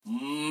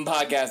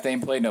Podcast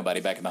Ain't Played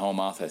Nobody back in the home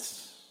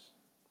office.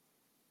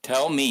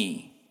 Tell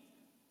me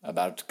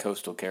about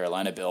Coastal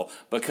Carolina, Bill,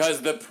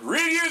 because the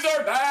previews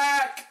are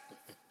back.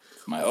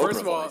 My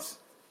Oprah voice.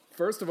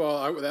 First of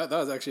all, that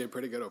was actually a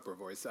pretty good Oprah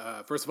voice.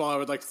 First of all, I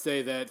would like to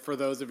say that for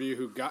those of you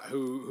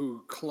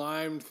who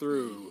climbed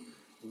through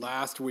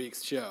last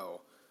week's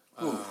show,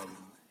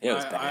 it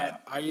was bad.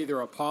 I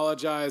either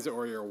apologize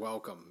or you're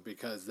welcome,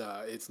 because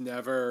it's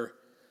never.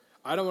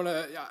 I don't want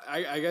to.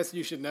 I guess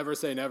you should never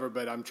say never,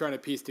 but I'm trying to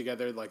piece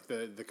together like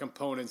the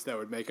components that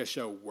would make a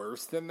show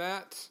worse than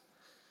that.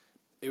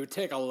 It would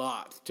take a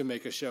lot to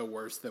make a show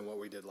worse than what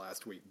we did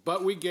last week,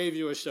 but we gave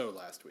you a show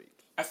last week.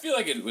 I feel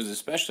like it was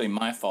especially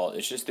my fault.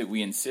 It's just that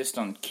we insist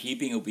on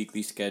keeping a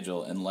weekly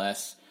schedule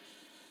unless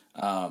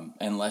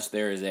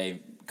there is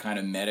a kind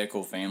of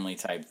medical family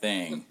type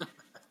thing.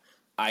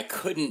 I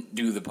couldn't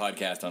do the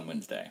podcast on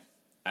Wednesday.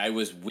 I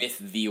was with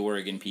the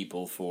Oregon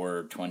people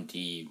for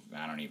 20,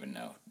 I don't even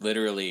know.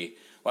 Literally,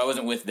 well, I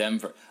wasn't with them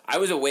I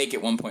was awake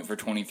at one point for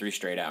 23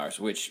 straight hours,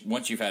 which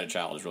once you've had a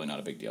child is really not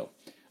a big deal.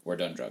 Or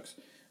done drugs.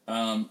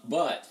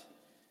 But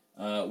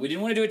we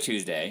didn't want to do it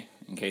Tuesday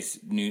in case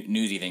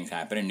newsy things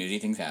happen,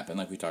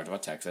 like we talked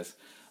about Texas.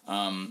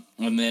 And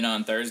then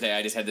on Thursday,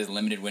 I just had this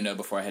limited window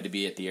before I had to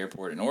be at the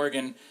airport in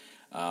Oregon.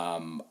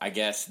 I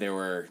guess there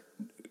were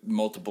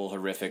multiple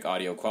horrific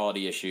audio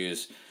quality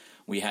issues.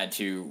 We had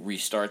to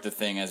restart the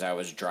thing as I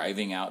was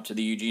driving out to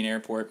the Eugene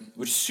airport,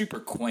 which is super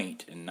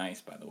quaint and nice,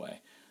 by the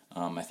way.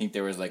 I think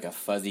there was like a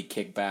fuzzy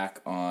kickback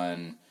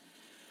on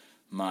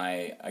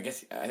my, I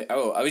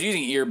was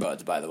using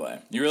earbuds, by the way.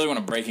 You really want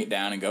to break it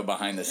down and go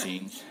behind the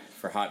scenes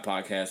for hot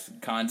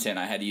podcast content.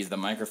 I had to use the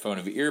microphone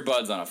of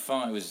earbuds on a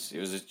phone. It was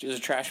a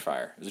trash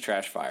fire. It was a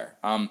trash fire.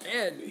 And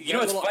you know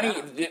what's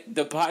funny?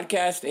 The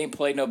Podcast Ain't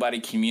Played Nobody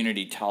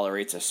community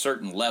tolerates a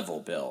certain level,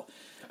 Bill.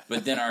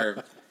 But then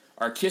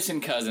our kissing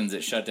cousins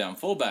at Shutdown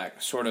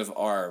Fullback sort of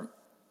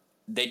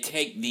they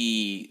take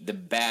the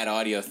bad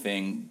audio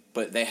thing,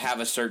 but they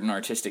have a certain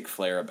artistic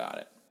flair about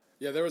it.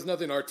 Yeah, there was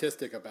nothing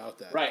artistic about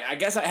that. Right. I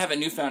guess I have a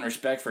newfound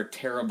respect for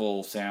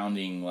terrible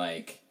sounding,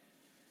 like,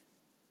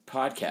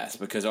 podcasts,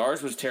 because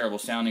ours was terrible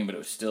sounding, but it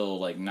was still,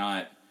 like,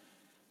 not,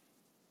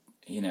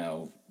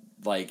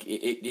 like,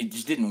 it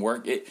just didn't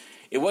work. It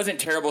wasn't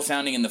terrible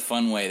sounding in the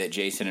fun way that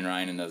Jason and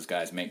Ryan and those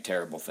guys make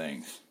terrible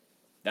things.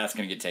 That's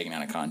going to get taken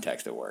out of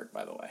context at work,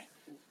 by the way.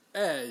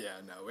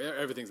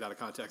 Everything's out of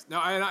context. No,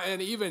 and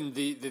even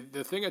the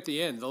thing at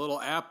the end, the little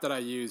app that I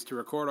used to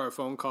record our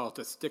phone call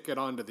to stick it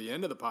onto the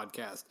end of the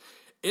podcast,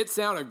 it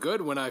sounded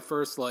good when I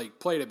first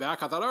played it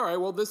back. I thought, all right,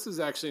 well, this is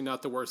actually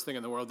not the worst thing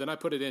in the world. Then I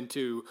put it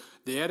into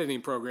the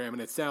editing program,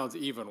 and it sounds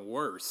even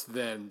worse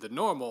than the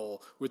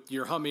normal with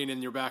your humming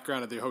in your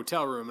background of the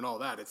hotel room and all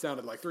that. It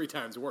sounded like 3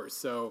 times worse.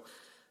 So,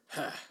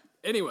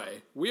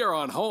 anyway, we are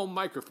on home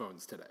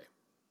microphones today.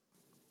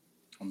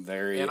 I'm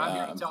very... And I'm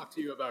here to talk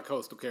to you about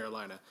Coastal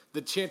Carolina.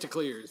 The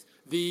Chanticleers.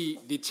 The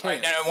chants.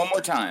 Right, no, one more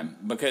time,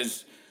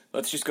 because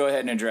let's just go ahead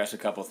and address a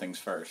couple things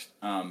first.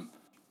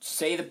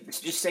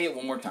 Just say it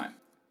one more time.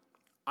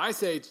 I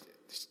say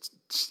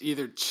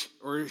either ch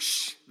or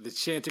sh. The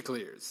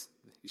Chanticleers.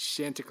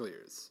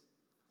 Chanticleers.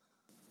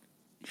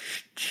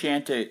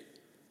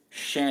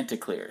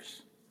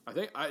 Chanticleers. I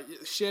think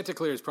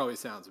Chanticleers probably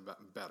sounds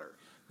better.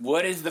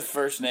 What is the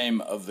first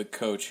name of the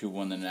coach who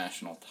won the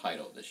national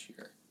title this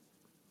year?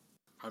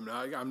 I'm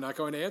not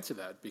going to answer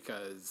that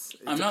because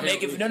I'm not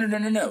making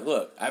no.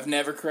 Look, I've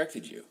never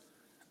corrected you.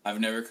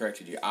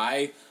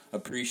 I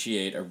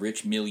appreciate a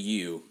rich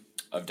milieu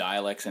of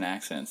dialects and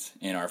accents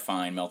in our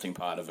fine melting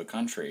pot of a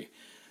country.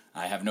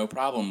 I have no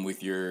problem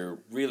with your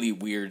really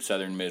weird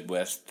Southern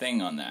Midwest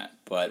thing on that.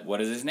 But what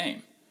is his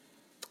name?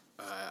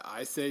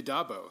 I say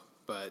Dabo,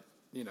 but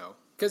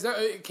because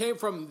it came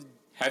from.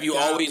 Have you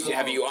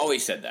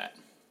always said that?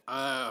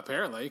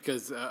 Apparently,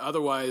 because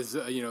otherwise,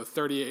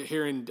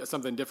 hearing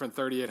something different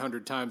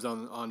 3,800 times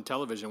on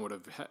television would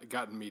have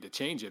gotten me to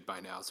change it by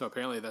now. So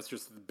apparently that's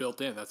just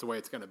built in. That's the way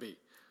it's going to be.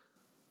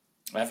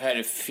 I've had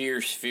a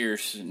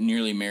fierce,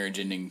 nearly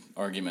marriage-ending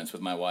arguments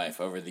with my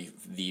wife over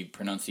the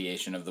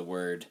pronunciation of the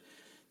word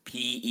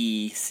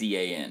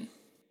Pecan.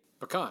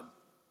 Pecan.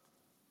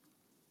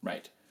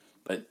 Right.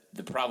 But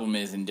the problem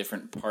is in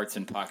different parts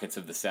and pockets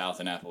of the South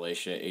and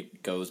Appalachia,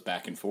 it goes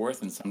back and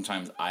forth, and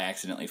sometimes I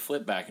accidentally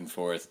flip back and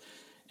forth,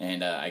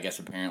 and I guess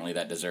apparently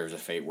that deserves a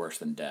fate worse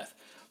than death.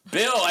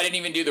 Bill, I didn't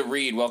even do the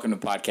read. Welcome to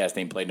Podcast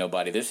Ain't Played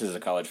Nobody. This is a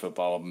college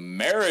football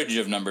marriage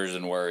of numbers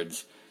and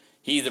words.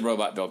 He's the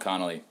robot Bill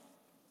Connolly.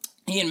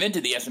 He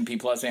invented the S&P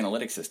Plus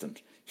analytics systems.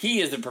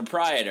 He is the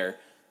proprietor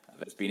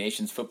of SB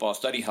Nation's Football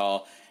Study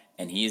Hall,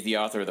 and he is the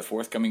author of the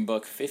forthcoming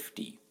book,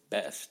 50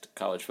 Best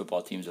College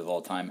Football Teams of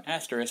All Time, *,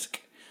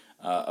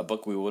 a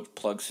book we will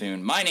plug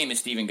soon. My name is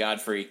Stephen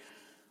Godfrey.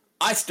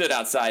 I stood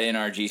outside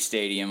NRG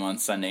Stadium on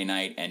Sunday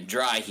night and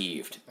dry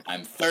heaved.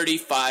 I'm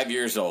 35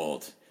 years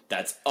old.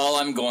 That's all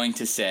I'm going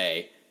to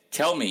say.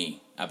 Tell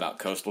me about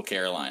Coastal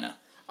Carolina.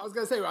 I was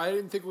going to say, I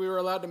didn't think we were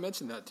allowed to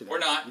mention that today. We're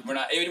not.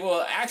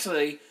 Well,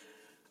 actually,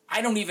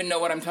 I don't even know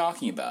what I'm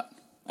talking about.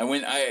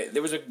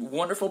 There was a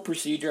wonderful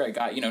procedure I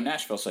got.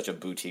 Nashville's such a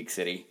boutique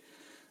city.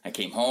 I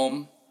came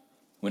home,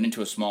 went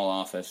into a small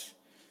office,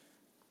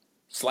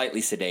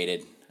 slightly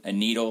sedated, a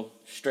needle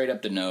straight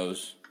up the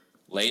nose,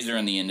 laser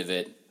on the end of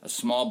it, a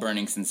small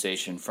burning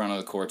sensation front of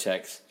the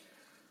cortex.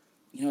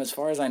 As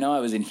far as I know, I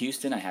was in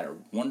Houston. I had a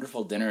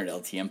wonderful dinner at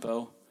El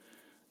Tiempo.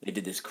 They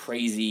did this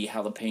crazy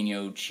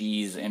jalapeno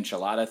cheese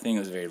enchilada thing. It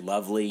was very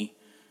lovely.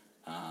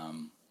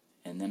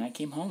 And then I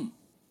came home.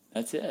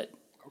 That's it. Okay.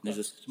 There's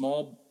a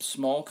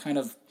small kind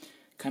of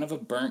a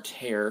burnt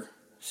hair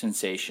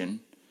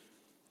sensation,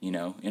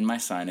 in my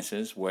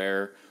sinuses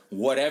where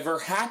whatever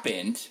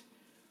happened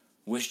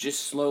was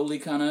just slowly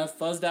kind of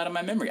fuzzed out of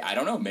my memory. I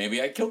don't know.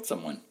 Maybe I killed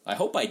someone. I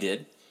hope I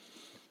did.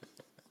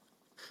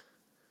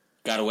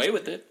 Got away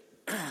with it.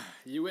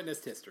 You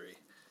witnessed history.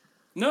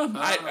 No,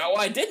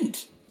 I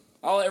didn't.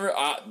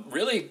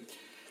 I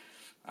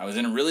was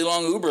in a really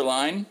long Uber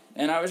line,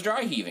 and I was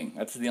dry heaving.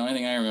 That's the only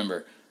thing I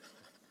remember.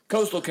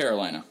 Coastal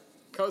Carolina.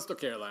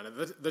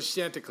 The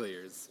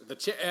Chanticleers.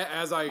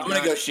 I'm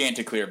going to go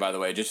Chanticleer, by the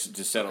way, just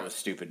to settle a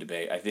stupid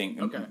debate. I think,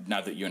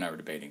 not that you and I were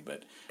debating,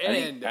 but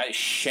I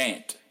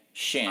shan't.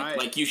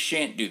 Like you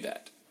shan't do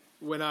that.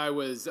 When I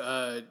was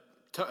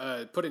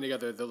putting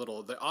together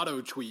the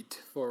auto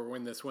tweet for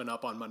when this went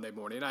up on Monday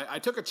morning, I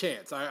took a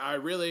chance. I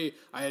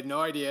had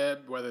no idea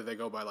whether they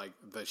go by like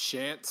the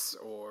Shants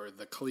or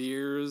the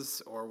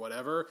Clears or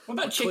whatever. What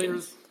about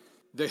chickens?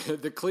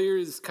 The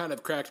Clears kind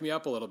of cracked me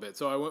up a little bit,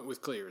 so I went with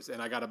Clears, and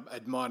I got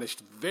admonished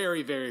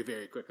very, very,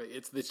 very quickly.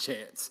 It's the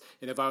Chants.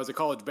 And if I was a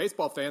college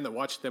baseball fan that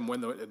watched them win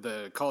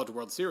the College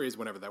World Series,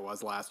 whenever that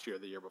was, last year or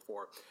the year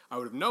before, I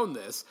would have known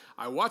this.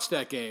 I watched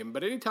that game,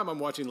 but anytime I'm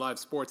watching live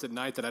sports at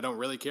night that I don't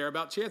really care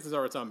about, chances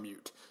are it's on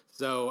mute.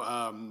 So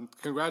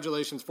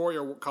congratulations for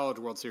your College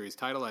World Series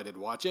title. I did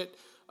watch it.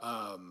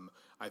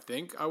 I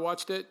think I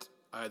watched it.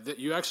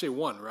 You actually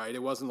won, right?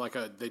 It wasn't like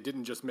they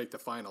didn't just make the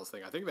finals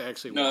thing. I think they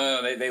actually won.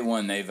 No, they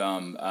won. They've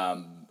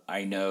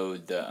I know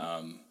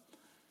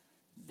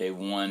they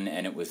won,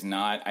 and it was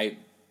not.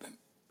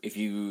 If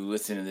you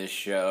listen to this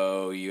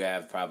show, you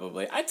have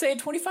probably, I'd say, a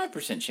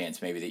 25% chance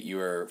maybe that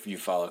you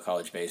follow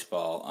college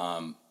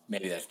baseball.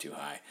 Maybe that's too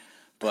high,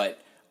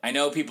 but I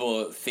know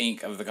people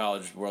think of the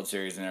College World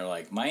Series and they're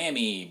like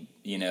Miami.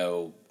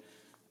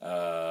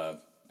 I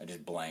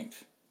just blanked.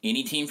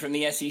 Any team from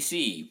the SEC,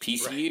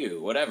 PCU,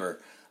 right.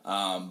 Whatever.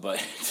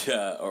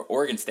 Or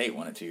Oregon State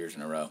won it 2 years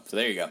in a row. So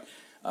there you go.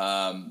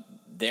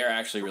 They're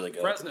actually really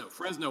good.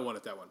 Fresno won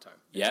it that one time.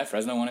 Yeah,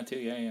 Fresno won it too.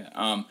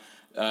 Yeah.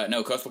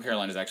 No, Coastal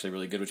Carolina is actually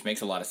really good, which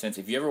makes a lot of sense.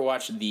 If you ever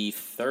watched the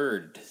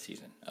third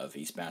season of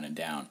Eastbound and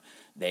Down,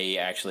 they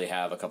actually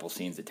have a couple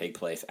scenes that take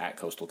place at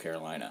Coastal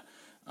Carolina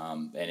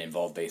and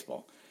involve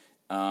baseball.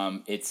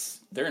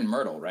 They're in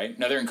Myrtle, right?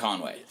 No, they're in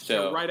Conway.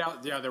 So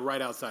they're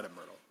right outside of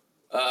Myrtle.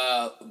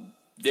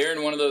 They're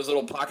in one of those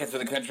little pockets of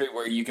the country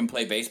where you can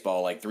play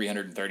baseball like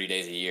 330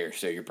 days a year,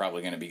 so you're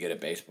probably going to be good at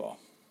baseball.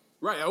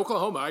 Right,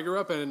 Oklahoma. I grew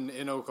up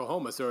in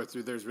Oklahoma, so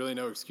there's really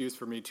no excuse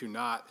for me to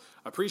not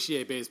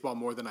appreciate baseball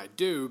more than I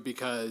do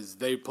because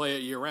they play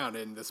it year-round,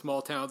 and the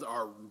small towns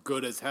are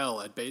good as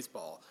hell at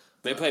baseball.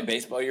 They play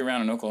baseball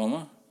year-round in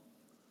Oklahoma?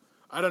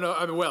 I don't know.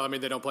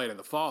 They don't play it in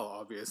the fall,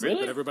 obviously.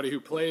 Really? But everybody who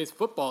plays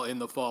football in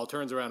the fall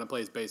turns around and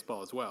plays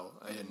baseball as well.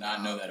 I did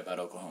not know that about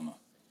Oklahoma.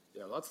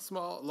 Yeah, lots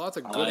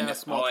of good-ass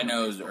small. All I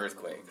know is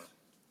earthquakes.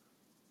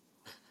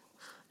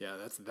 Yeah,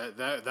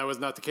 that was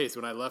not the case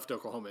when I left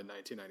Oklahoma in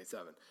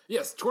 1997.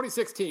 Yes,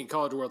 2016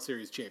 College World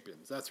Series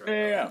champions. That's right.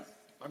 Yeah.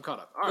 I'm caught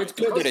up. All it's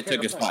good that it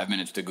took us 5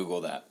 minutes to Google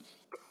that.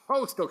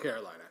 Coastal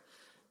Carolina.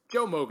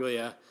 Joe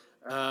Moglia.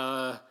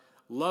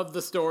 Love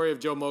the story of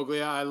Joe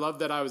Moglia. I love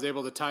that I was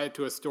able to tie it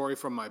to a story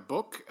from my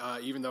book,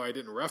 even though I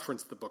didn't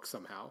reference the book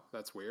somehow.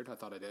 That's weird. I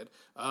thought I did.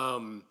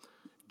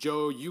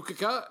 Joe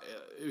Ukika,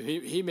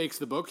 he makes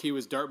the book. He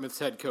was Dartmouth's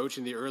head coach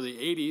in the early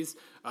 80s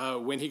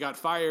when he got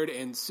fired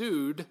and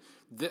sued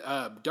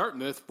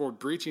Dartmouth for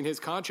breaching his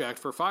contract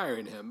for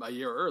firing him a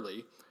year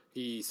early.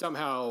 He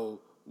somehow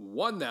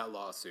won that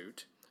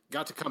lawsuit,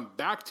 got to come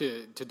back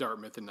to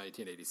Dartmouth in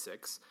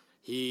 1986.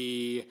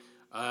 He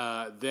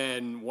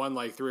then won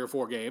like 3 or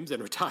 4 games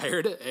and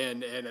retired,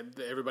 and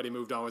everybody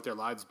moved on with their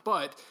lives.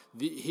 But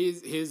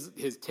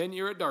his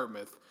tenure at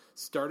Dartmouth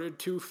started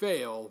to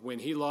fail when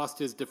he lost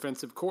his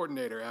defensive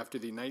coordinator after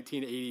the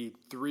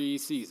 1983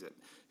 season.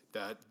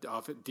 That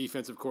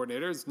defensive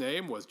coordinator's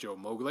name was Joe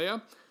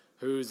Moglia,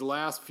 whose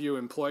last few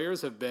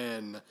employers have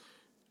been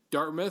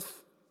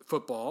Dartmouth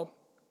football,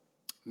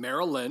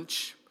 Merrill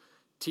Lynch,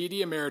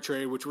 TD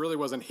Ameritrade, which really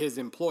wasn't his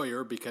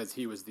employer because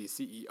he was the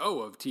CEO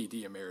of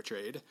TD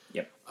Ameritrade.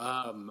 Yep.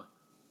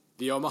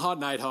 The Omaha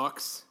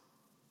Nighthawks,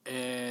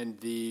 and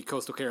the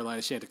Coastal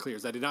Carolina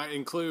Chanticleers. I did not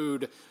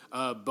include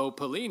Bo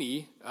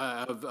Pelini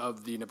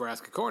of the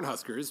Nebraska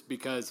Cornhuskers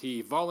because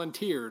he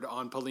volunteered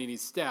on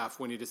Pelini's staff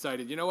when he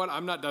decided, you know what,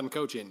 I'm not done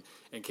coaching,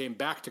 and came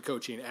back to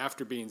coaching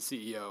after being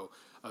CEO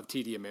of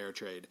TD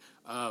Ameritrade.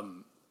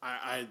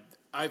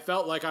 I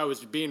felt like I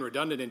was being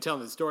redundant in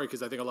telling the story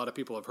because I think a lot of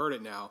people have heard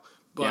it now,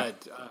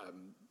 but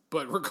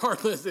But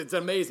regardless, it's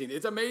amazing.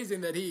 It's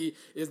amazing that he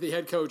is the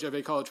head coach of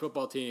a college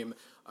football team.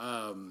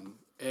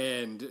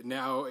 And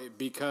now,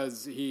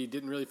 because he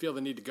didn't really feel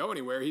the need to go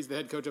anywhere, he's the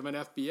head coach of an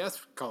FBS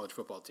college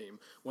football team,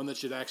 one that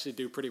should actually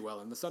do pretty well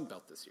in the Sun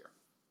Belt this year.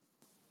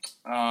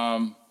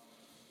 I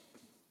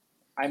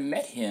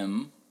met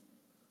him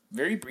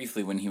very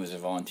briefly when he was a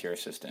volunteer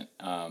assistant,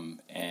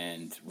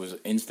 and was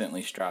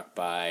instantly struck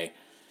by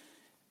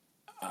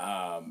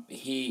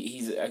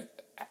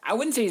I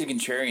wouldn't say he's a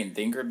contrarian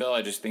thinker, Bill.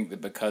 I just think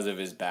that because of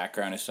his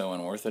background is so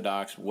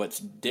unorthodox, what's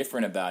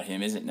different about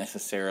him isn't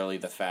necessarily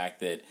the fact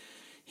that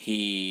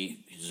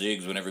he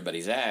zigs when everybody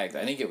zags.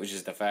 I think it was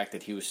just the fact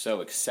that he was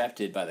so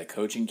accepted by the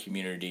coaching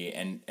community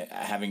and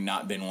having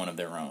not been one of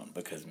their own,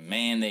 because,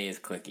 man, they is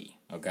cliquey,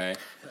 okay?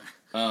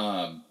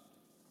 And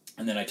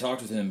then I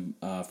talked with him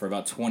for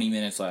about 20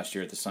 minutes last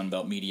year at the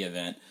Sunbelt Media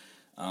event.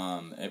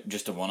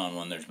 Just a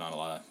one-on-one. There's not a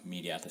lot of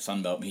media at the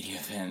Sunbelt Media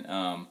event.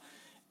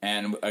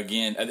 And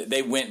again,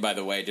 they went, by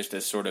the way, just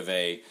as sort of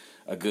a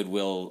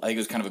goodwill. I think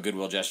it was kind of a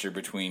goodwill gesture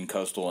between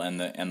Coastal and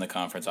the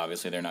conference.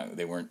 Obviously,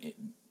 they weren't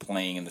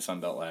playing in the Sun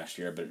Belt last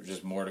year, but it was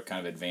just more to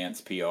kind of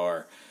advance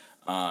PR.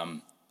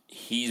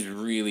 He's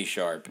really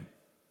sharp.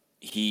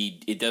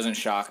 It doesn't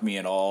shock me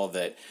at all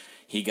that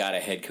he got a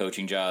head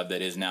coaching job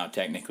that is now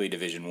technically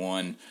Division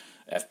I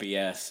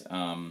FBS.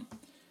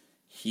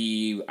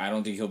 I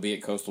don't think he'll be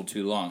at Coastal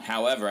too long.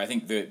 However, I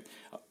think that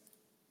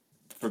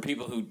for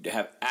people who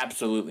have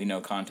absolutely no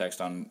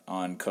context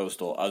on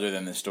Coastal other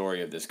than the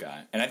story of this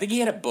guy. And I think he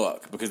had a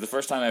book, because the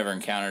first time I ever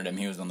encountered him,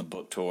 he was on the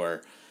book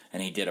tour,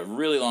 and he did a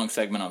really long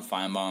segment on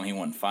Feinbaum. He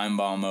won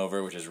Feinbaum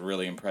over, which is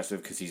really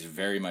impressive because he's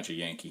very much a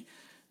Yankee.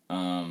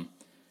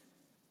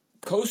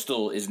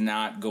 Coastal is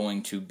not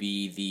going to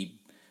be the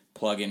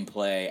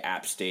plug-and-play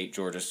App State,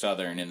 Georgia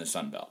Southern in the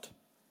Sun Belt.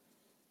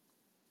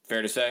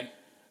 Fair to say?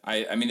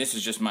 I mean, this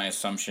is just my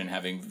assumption,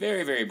 having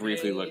very, very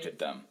briefly looked at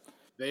them.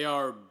 They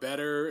are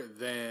better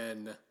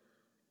than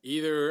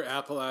either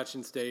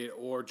Appalachian State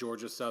or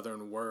Georgia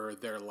Southern were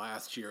their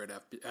last year at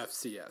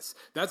FCS.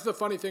 That's the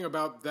funny thing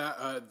about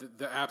that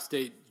the App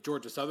State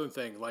Georgia Southern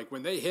thing. Like,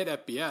 when they hit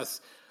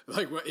FBS,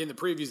 like in the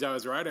previews I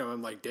was writing,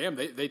 I'm like, damn,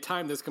 they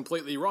timed this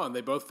completely wrong.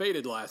 They both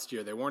faded last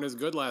year. They weren't as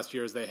good last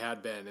year as they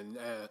had been. And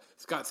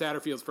Scott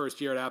Satterfield's first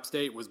year at App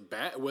State was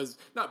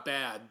not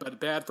bad, but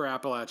bad for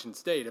Appalachian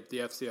State at the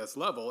FCS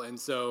level. And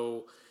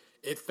so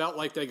it felt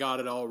like they got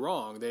it all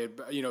wrong.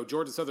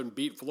 Georgia Southern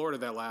beat Florida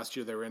that last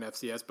year. They were in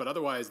FCS, but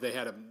otherwise they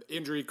had an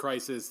injury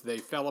crisis. They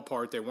fell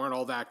apart. They weren't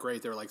all that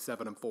great. They were like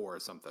 7-4 or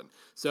something.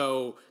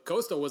 So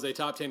Coastal was a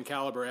top 10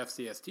 caliber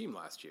FCS team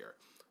last year.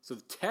 So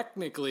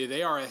technically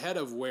they are ahead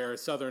of where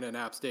Southern and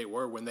App State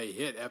were when they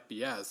hit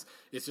FBS.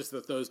 It's just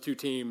that those two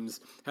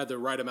teams had the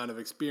right amount of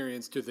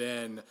experience to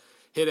then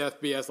hit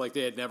FBS like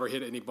they had never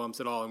hit any bumps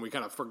at all. And we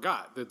kind of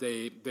forgot that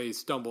they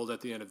stumbled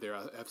at the end of their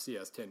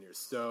FCS tenures.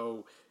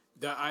 So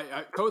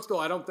Coastal,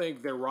 I don't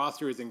think their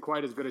roster is in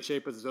quite as good a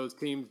shape as those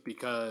teams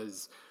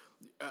because,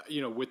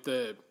 with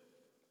the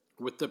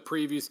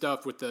preview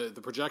stuff, with the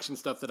projection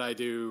stuff that I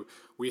do,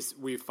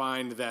 we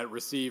find that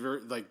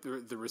receiver, like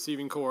the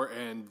receiving core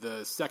and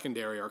the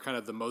secondary are kind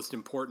of the most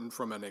important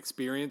from an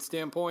experience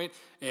standpoint.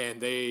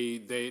 And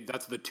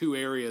that's the two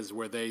areas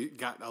where they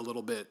got a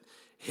little bit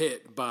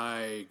hit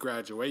by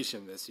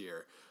graduation this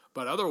year.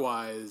 But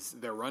otherwise,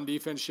 their run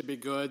defense should be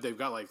good. They've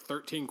got like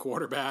 13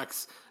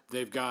 quarterbacks.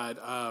 They've got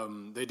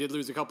they did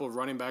lose a couple of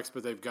running backs,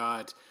 but they've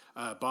got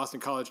Boston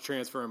College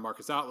transfer and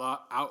Marcus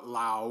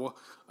Outlaw,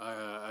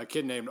 a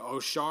kid named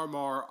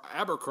Osharmar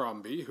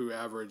Abercrombie, who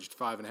averaged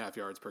 5.5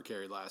 yards per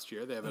carry last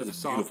year. They have a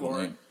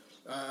sophomore,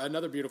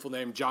 another beautiful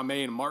name,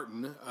 Jamaine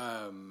Martin,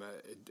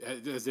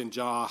 as in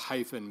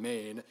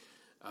Jaw-Maine.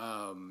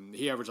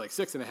 He averaged like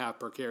 6.5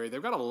 per carry.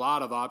 They've got a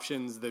lot of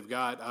options. They've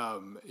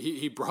got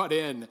he brought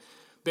in.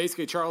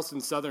 Basically,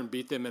 Charleston Southern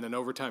beat them in an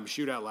overtime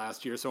shootout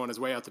last year. So on his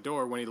way out the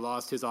door, when he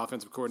lost his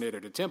offensive coordinator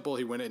to Temple,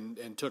 he went in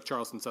and took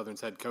Charleston Southern's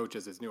head coach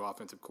as his new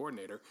offensive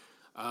coordinator,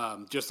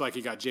 just like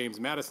he got James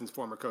Madison's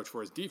former coach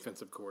for his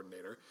defensive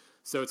coordinator.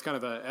 So it's kind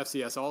of a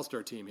FCS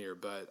all-star team here.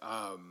 But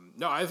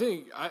no, I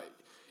think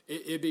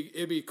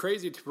it'd be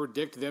crazy to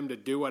predict them to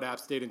do what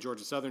App State and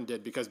Georgia Southern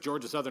did, because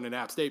Georgia Southern and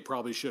App State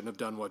probably shouldn't have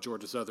done what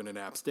Georgia Southern and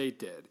App State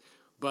did.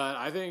 But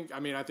I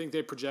think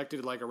they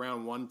projected like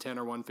around 110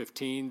 or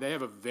 115. They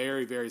have a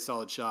very, very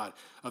solid shot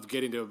of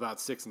getting to about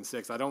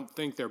 6-6. I don't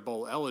think they're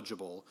bowl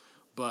eligible,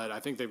 but I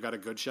think they've got a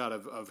good shot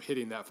of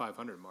hitting that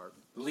 500 mark.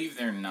 I believe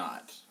they're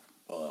not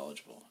bowl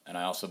eligible, and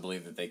I also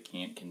believe that they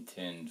can't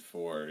contend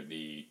for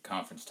the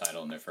conference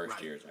title in their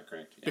first year. Is that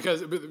correct?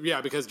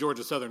 Yeah. Because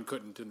Georgia Southern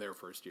couldn't in their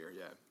first year.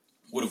 Yeah,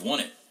 would have won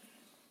it.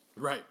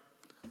 Right.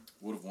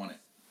 Would have won it.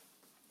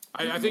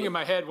 I think in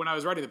my head, when I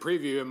was writing the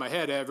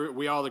preview,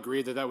 we all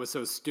agreed that was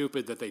so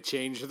stupid that they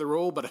changed the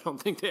rule, but I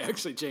don't think they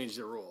actually changed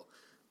the rule.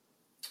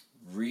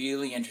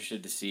 Really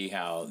interested to see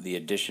how the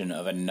addition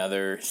of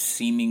another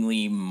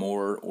seemingly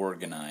more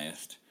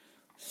organized,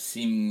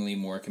 seemingly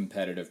more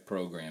competitive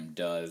program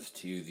does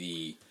to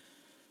the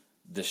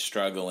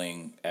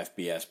struggling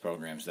FBS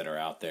programs that are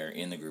out there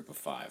in the group of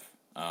five.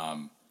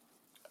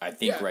 I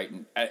think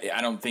Yeah.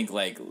 I don't think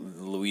like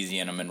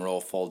Louisiana Monroe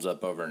folds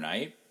up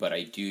overnight, but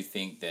I do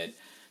think that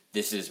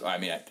this is. I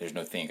mean, there's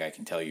no think I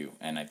can tell you,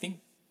 and I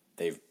think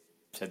they've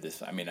said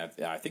this. I mean,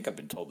 I think I've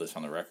been told this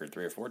on the record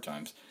 3 or 4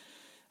 times.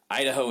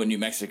 Idaho and New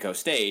Mexico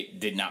State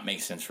did not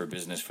make sense for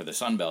business for the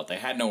Sun Belt. They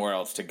had nowhere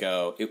else to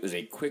go. It was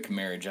a quick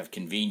marriage of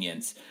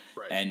convenience,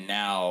 Right. and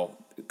now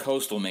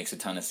Coastal makes a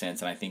ton of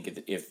sense. And I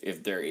think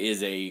if there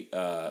is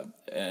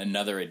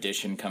another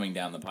addition coming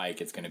down the pike,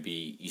 it's going to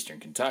be Eastern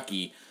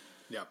Kentucky.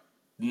 Yep.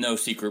 No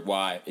secret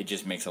why. It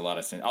just makes a lot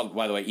of sense. Oh,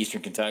 by the way,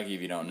 Eastern Kentucky,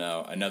 if you don't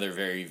know, another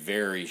very,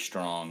 very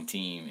strong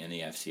team in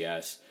the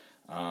FCS.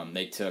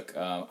 They took,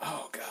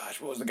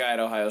 what was the guy at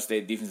Ohio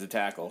State, defensive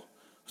tackle?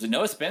 Was it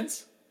Noah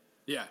Spence?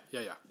 Yeah.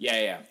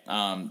 Yeah.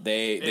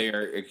 They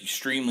are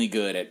extremely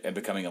good at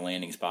becoming a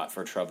landing spot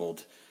for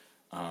troubled,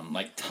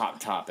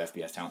 top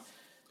FBS talent.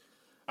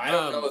 I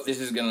don't know if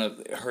this is going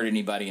to hurt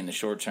anybody in the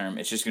short term.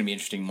 It's just going to be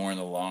interesting more in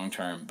the long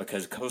term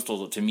because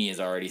Coastal, to me, is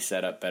already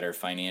set up better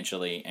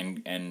financially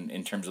and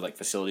in terms of like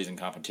facilities and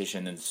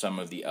competition than some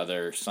of the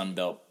other Sun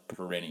Belt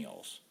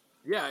perennials.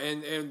 Yeah,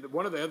 and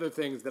one of the other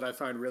things that I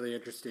find really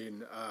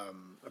interesting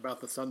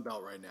about the Sun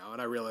Belt right now,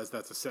 and I realize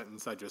that's a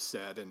sentence I just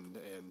said, and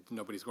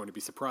nobody's going to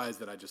be surprised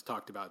that I just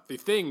talked about the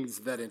things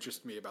that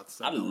interest me about the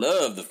Sun Belt. I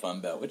love the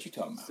Fun Belt. What you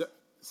talking about?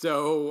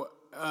 So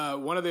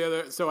one of the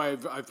other, so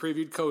I've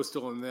previewed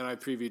Coastal, and then I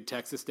previewed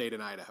Texas State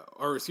and Idaho,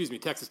 or excuse me,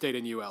 Texas State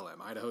and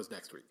ULM. Idaho's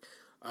next week.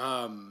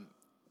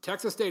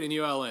 Texas State and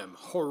ULM,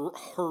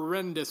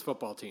 horrendous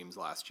football teams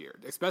last year,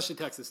 especially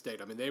Texas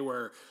State. I mean, they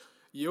were.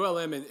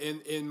 ULM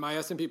in my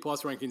S&P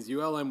Plus rankings,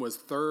 ULM was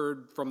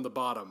 3rd from the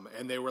bottom,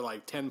 and they were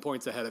like 10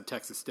 points ahead of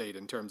Texas State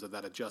in terms of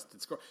that adjusted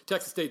score.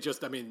 Texas State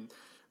just, I mean,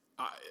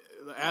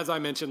 as I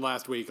mentioned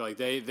last week, like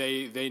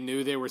they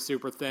knew they were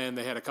super thin.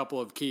 They had a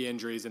couple of key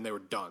injuries, and they were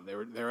done. They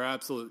were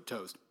absolute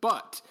toast.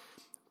 But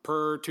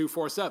per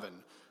 247,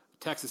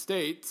 Texas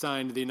State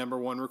signed the number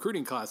 1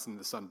 recruiting class in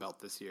the Sun Belt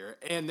this year,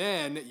 and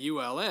then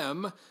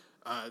ULM.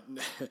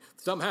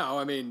 Somehow,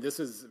 I mean, this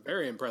is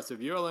very impressive.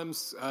 ULM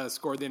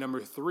scored the number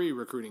 3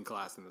 recruiting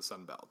class in the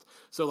Sun Belt.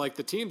 So, like,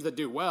 the teams that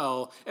do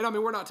well, and I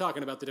mean, we're not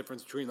talking about the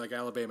difference between, like,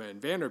 Alabama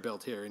and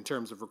Vanderbilt here in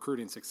terms of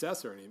recruiting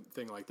success or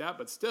anything like that,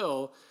 but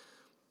still,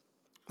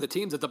 the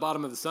teams at the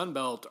bottom of the Sun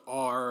Belt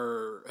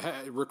are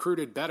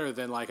recruited better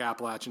than like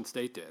Appalachian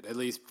State did, at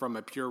least from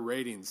a pure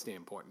rating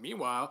standpoint.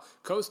 Meanwhile,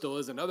 Coastal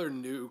is another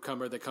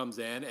newcomer that comes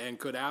in and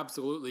could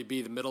absolutely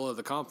be the middle of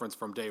the conference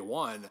from day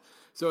one.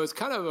 So it's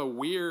kind of a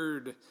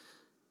weird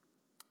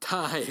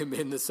time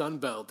in the Sun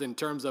Belt in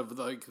terms of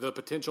like the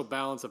potential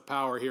balance of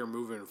power here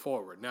moving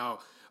forward. Now,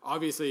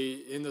 obviously,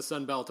 in the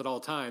Sun Belt at all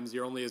times,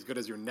 you're only as good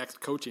as your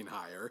next coaching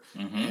hire,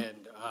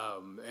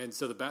 and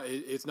so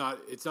it's not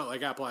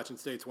like Appalachian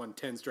State's won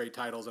 10 straight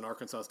titles and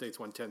Arkansas State's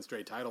won 10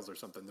 straight titles or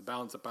something. The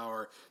balance of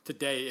power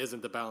today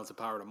isn't the balance of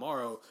power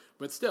tomorrow,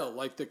 but still,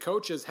 like the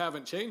coaches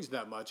haven't changed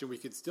that much, and we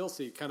could still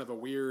see kind of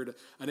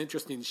an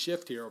interesting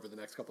shift here over the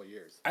next couple of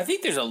years. I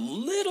think there's a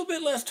little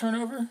bit less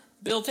turnover.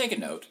 Bill, take a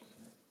note.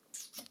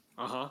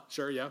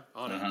 Sure, yeah,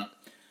 on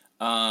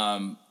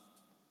it.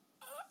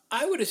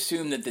 I would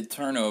assume that the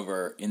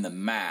turnover in the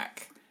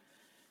MAC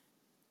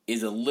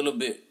is a little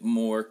bit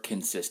more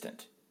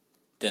consistent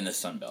than the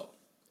Sun Belt.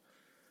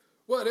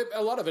 Well,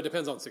 a lot of it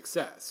depends on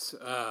success.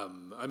 I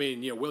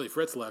mean, Willie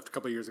Fritz left a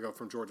couple of years ago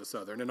from Georgia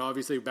Southern, and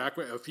obviously back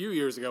a few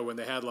years ago when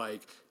they had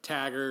like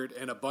Taggart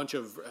and a bunch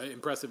of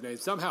impressive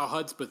names, somehow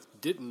Hudspeth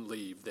didn't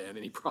leave then,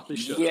 and he probably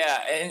should. Yeah,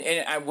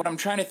 and what I'm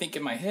trying to think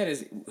in my head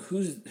is who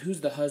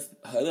is the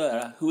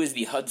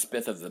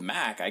Hudspeth of the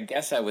MAC? I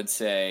guess I would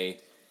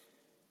say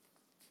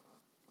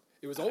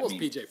it was almost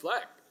PJ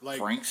Fleck, like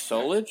Frank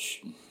Solich.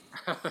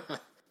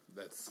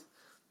 That's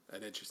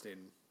an interesting,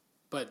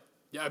 but.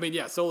 Yeah, I mean,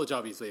 Solich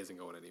obviously isn't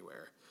going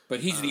anywhere. But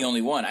he's the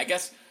only one. I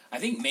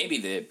think maybe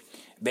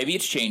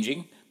it's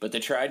changing, but the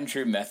tried and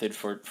true method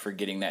for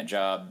getting that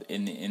job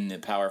in the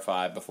Power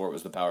 5 before it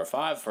was the Power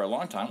 5 for a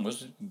long time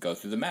was go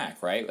through the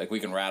MAC, right? Like we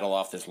can rattle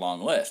off this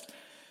long list.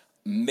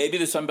 Maybe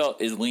the Sun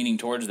Belt is leaning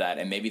towards that,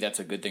 and maybe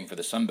that's a good thing for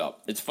the Sun Belt.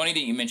 It's funny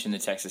that you mentioned the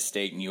Texas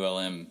State and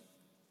ULM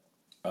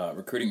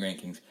recruiting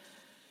rankings.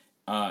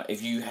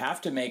 If you have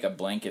to make a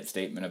blanket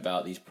statement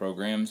about these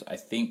programs, I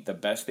think the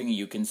best thing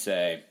you can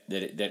say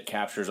that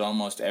captures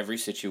almost every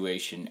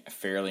situation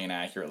fairly and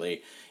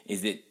accurately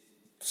is that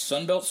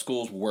Sunbelt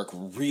schools work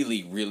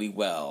really, really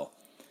well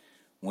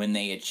when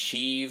they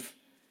achieve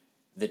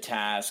the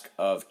task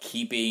of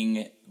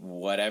keeping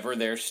whatever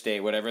their state,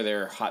 whatever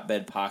their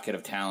hotbed pocket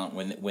of talent,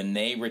 when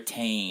they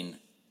retain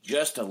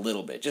just a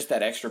little bit, just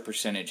that extra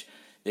percentage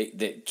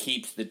that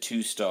keeps the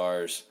 2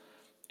 stars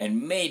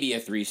and maybe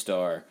a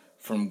 3-star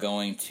from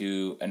going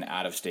to an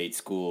out-of-state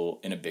school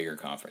in a bigger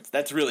conference.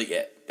 That's really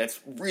it. That's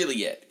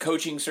really it.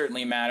 Coaching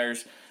certainly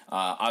matters.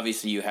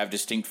 Obviously, you have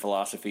distinct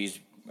philosophies,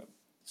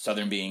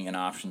 Southern being an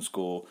option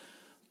school,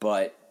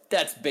 but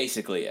that's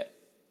basically it.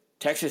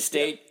 Texas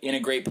State in a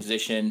great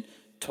position.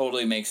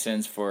 Totally makes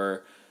sense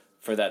for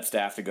that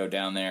staff to go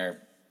down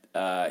there.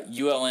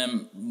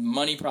 ULM,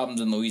 money problems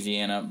in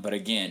Louisiana, but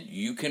again,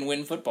 you can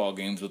win football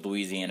games with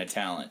Louisiana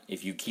talent.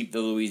 If you keep the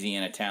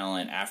Louisiana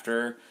talent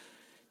after,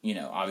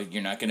 obviously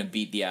you're not going to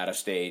beat the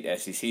out-of-state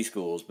SEC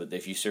schools, but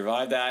if you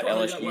survive that,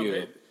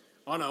 LSU...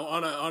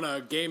 On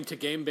a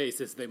game-to-game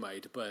basis, they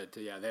might, but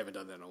they haven't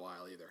done that in a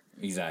while either.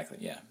 Exactly,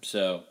 yeah.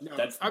 So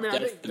that's I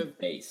think the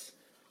base.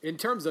 In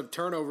terms of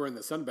turnover in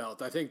the Sun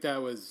Belt, I think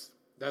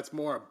that's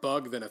more a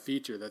bug than a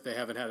feature that they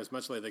haven't had as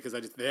much lately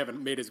because they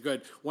haven't made as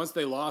good. Once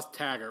they lost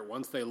Taggart,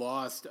 once they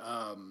lost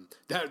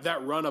that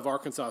run of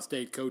Arkansas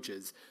State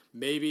coaches,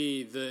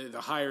 maybe the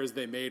hires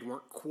they made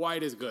weren't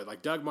quite as good.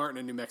 Like Doug Martin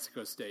at New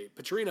Mexico State,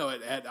 Petrino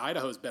at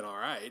Idaho's been all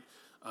right.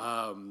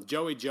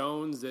 Joey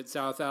Jones at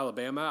South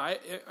Alabama. I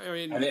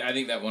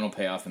think that one will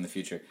pay off in the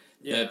future.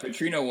 Yeah. The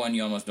Petrino one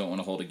you almost don't want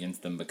to hold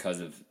against them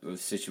because of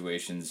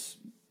situations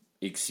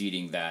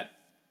exceeding that.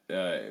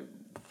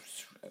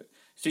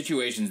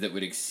 Situations that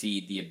would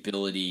exceed the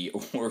ability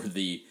or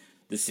the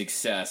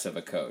success of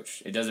a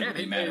coach. It doesn't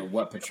really matter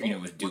what Petrino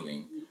was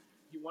doing.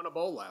 He won a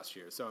bowl last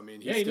year, so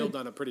he's still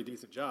done a pretty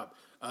decent job.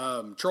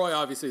 Troy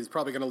obviously is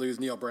probably going to lose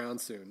Neil Brown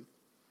soon,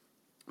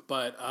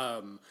 but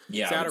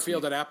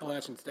Satterfield at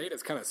Appalachian State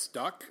is kind of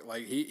stuck.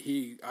 Like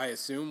he I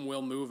assume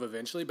will move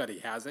eventually, but he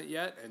hasn't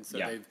yet, and so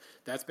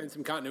that's been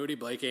some continuity.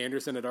 Blake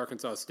Anderson at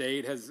Arkansas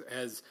State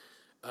has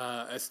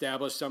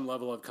established some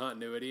level of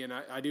continuity, and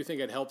I do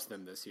think it helps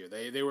them this year.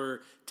 They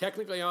were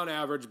technically on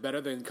average better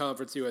than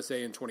Conference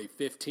USA in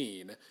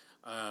 2015.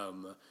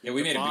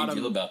 We made a big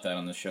deal about that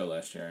on the show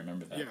last year. I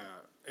remember that. Yeah,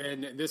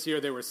 and this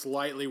year they were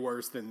slightly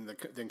worse than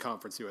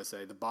Conference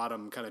USA. The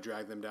bottom kind of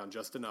dragged them down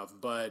just enough,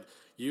 but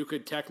you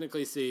could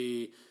technically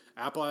see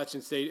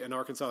Appalachian State and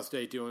Arkansas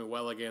State doing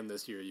well again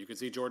this year. You could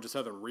see Georgia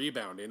Southern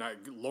rebounding.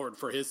 Lord,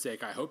 for his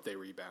sake, I hope they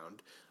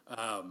rebound.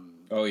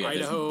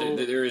 Idaho.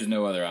 There is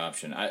no other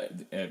option.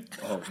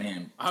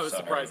 Man, I was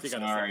surprised he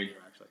got a second year,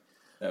 actually.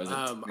 That was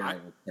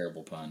a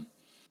terrible pun.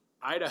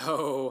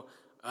 Idaho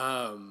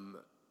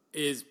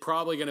is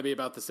probably going to be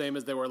about the same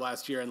as they were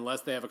last year,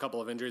 unless they have a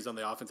couple of injuries on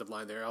the offensive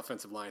line. Their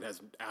offensive line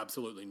has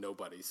absolutely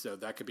nobody, so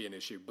that could be an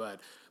issue. But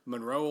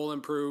Monroe will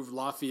improve.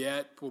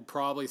 Lafayette will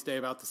probably stay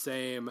about the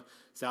same.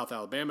 South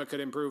Alabama could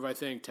improve, I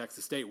think.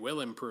 Texas State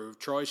will improve.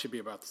 Troy should be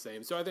about the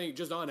same. So I think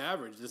just on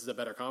average, this is a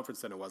better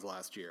conference than it was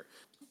last year.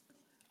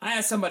 I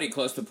asked somebody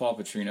close to Paul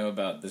Petrino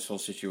about this whole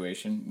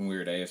situation when we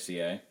were at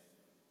AFCA.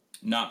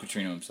 Not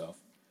Petrino himself.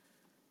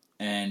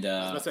 And I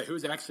was going to say,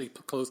 who's actually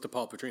close to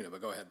Paul Petrino,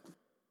 but go ahead.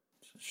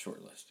 It's a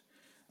short list.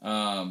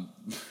 And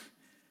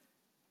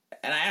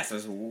I asked,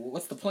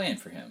 what's the plan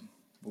for him?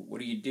 What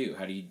do you do?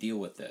 How do you deal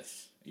with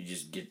this? You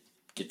just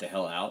get the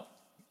hell out?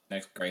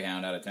 Next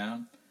Greyhound out of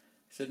town?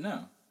 He said,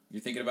 no.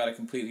 You're thinking about it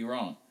completely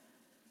wrong.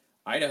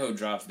 Idaho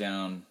drops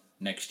down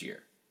next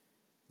year,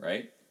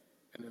 right?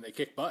 And then they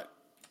kick butt.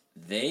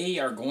 They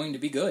are going to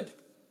be good.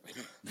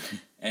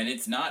 And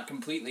it's not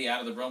completely out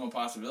of the realm of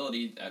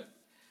possibility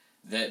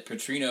that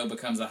Petrino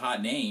becomes a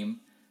hot name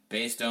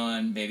based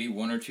on maybe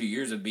 1 or 2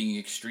 years of being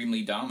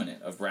extremely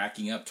dominant, of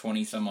racking up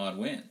 20-some-odd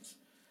wins.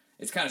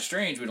 It's kind of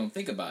strange we don't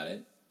think about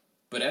it,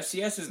 but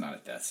FCS is not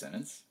a death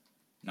sentence.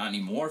 Not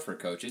anymore for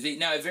coaches.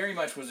 Now, it very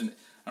much wasn't...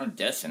 I don't know,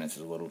 death sentence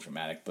is a little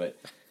dramatic, but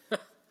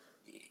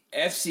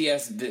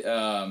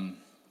FCS...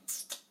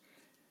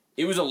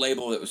 it was a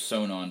label that was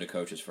sewn on to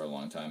coaches for a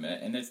long time,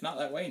 and it's not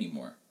that way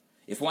anymore.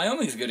 If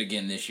Wyoming's good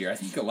again this year, I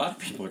think a lot of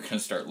people are going to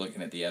start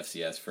looking at the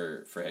FCS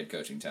for head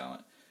coaching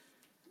talent.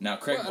 Now,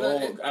 Craig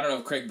Bull, I don't know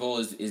if Craig Bull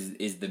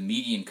is the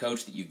median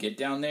coach that you get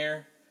down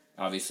there.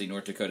 Obviously,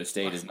 North Dakota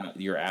State is not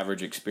your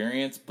average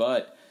experience,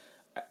 but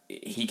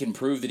he can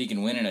prove that he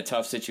can win in a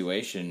tough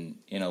situation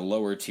in a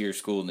lower-tier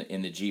school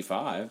in the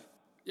G5.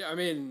 Yeah, I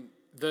mean...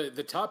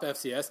 The top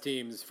FCS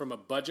teams, from a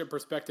budget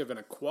perspective and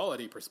a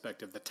quality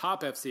perspective, the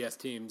top FCS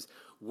teams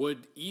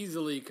would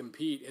easily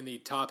compete in the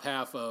top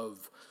half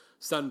of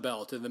Sun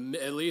Belt, in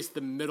at least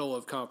the middle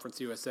of Conference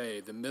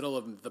USA, the middle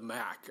of the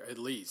MAC, at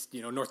least.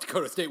 North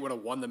Dakota State would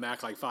have won the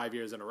MAC like 5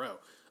 years in a row.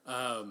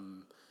 I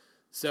mean,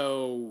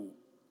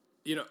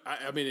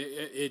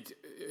 it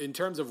in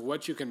terms of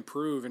what you can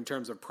prove in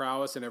terms of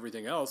prowess and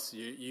everything else,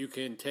 you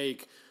can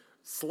take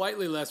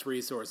slightly less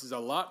resources, a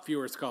lot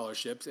fewer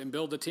scholarships, and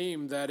build a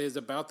team that is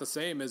about the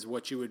same as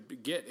what you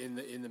would get in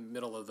the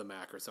middle of the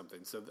MAC or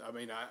something. So, I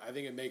mean, I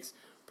think it makes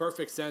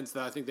perfect sense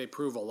that I think they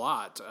prove a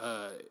lot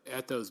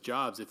at those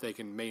jobs if they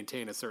can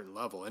maintain a certain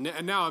level. And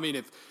now, I mean,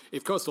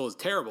 if Coastal is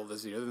terrible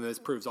this year, then this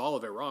proves all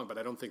of it wrong, but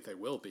I don't think they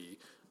will be.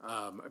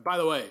 By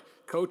the way,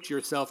 coach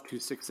yourself to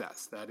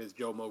success. That is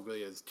Joe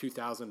Moglia's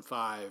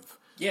 2005.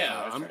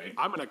 Yeah, that's right.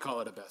 I'm going to call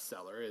it a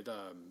bestseller.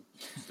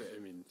 I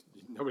mean,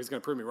 nobody's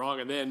going to prove me wrong.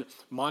 And then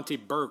Monty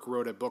Burke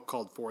wrote a book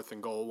called Fourth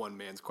and Goal, One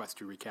Man's Quest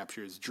to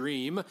Recapture His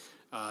Dream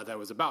that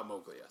was about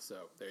Moglia.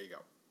 So there you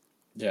go.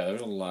 Yeah, there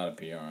was a lot of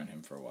PR on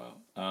him for a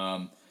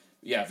while.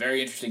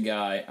 Very interesting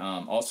guy.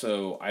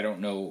 Also, I don't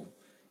know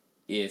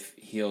if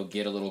he'll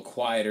get a little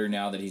quieter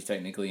now that he's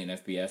technically an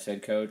FBS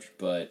head coach,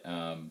 but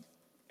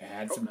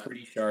had some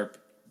pretty sharp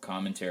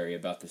commentary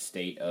about the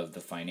state of the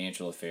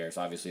financial affairs.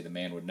 Obviously, the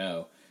man would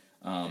know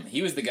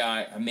He was the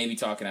guy. I may be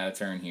talking out of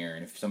turn here,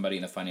 and if somebody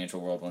in the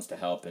financial world wants to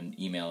help and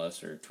email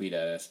us or tweet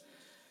at us,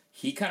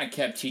 he kind of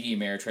kept TD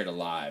Ameritrade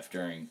alive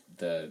during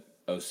the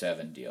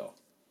 '07 deal.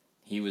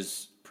 He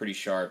was pretty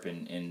sharp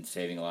in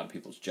saving a lot of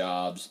people's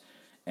jobs,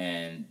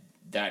 and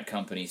that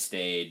company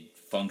stayed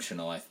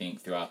functional, I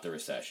think, throughout the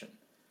recession.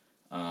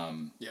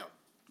 Yeah.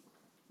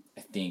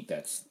 I think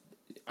that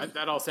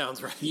all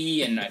sounds right.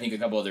 He and I think a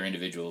couple other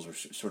individuals were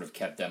sort of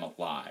kept them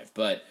alive.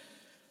 But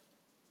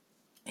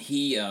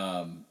he,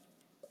 I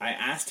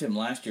asked him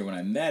last year when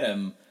I met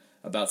him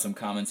about some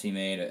comments he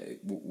made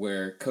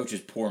where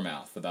coaches poor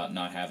mouth about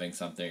not having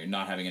something,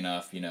 not having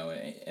enough,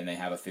 and they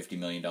have a $50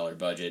 million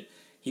budget.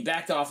 He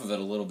backed off of it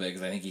a little bit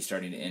because I think he's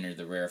starting to enter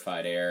the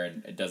rarefied air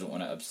and doesn't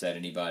want to upset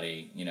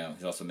anybody.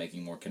 He's also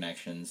making more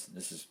connections.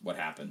 This is what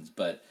happens.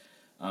 But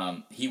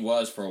he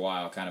was, for a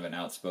while, kind of an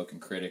outspoken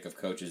critic of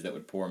coaches that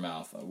would poor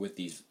mouth with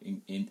these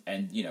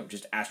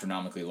just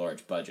astronomically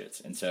large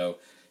budgets. And so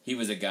he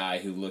was a guy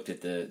who looked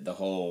at the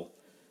whole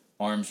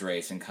arms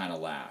race and kind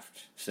of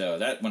laughed. So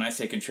that when I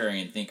say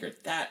contrarian thinker,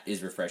 that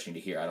is refreshing to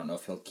hear. I don't know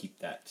if he'll keep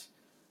that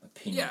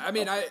opinion. Yeah, I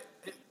mean,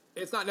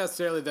 it's not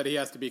necessarily that he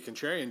has to be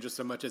contrarian, just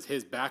so much as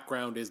his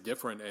background is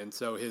different, and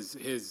so his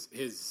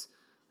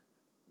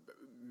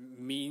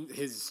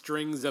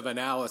strings of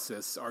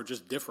analysis are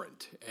just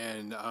different,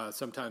 and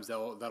sometimes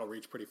that'll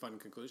reach pretty fun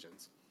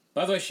conclusions.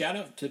 By the way, shout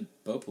out to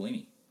Bo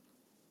Pelini.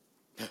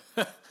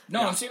 No,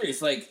 yeah. I'm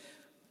serious. Like,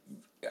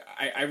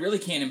 I really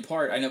can't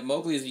impart. I know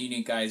Mowgli is a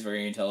unique guy. He's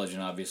very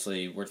intelligent,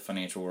 obviously. We're the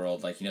financial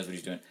world. Like, he knows what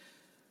he's doing.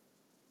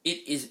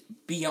 It is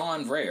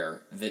beyond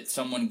rare that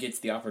someone gets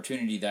the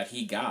opportunity that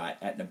he got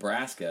at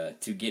Nebraska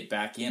to get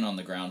back in on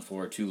the ground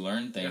floor to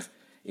learn things.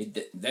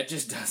 Yeah. That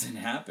just doesn't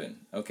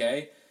happen,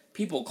 okay?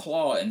 People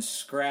claw and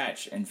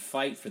scratch and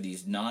fight for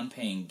these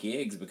non-paying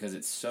gigs because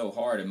it's so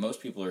hard, and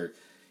most people are,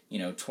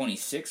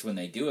 26 when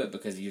they do it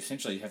because you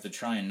essentially have to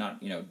try and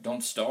not,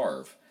 don't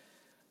starve.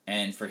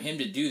 And for him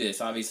to do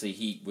this, obviously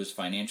he was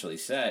financially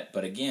set,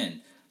 but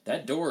again,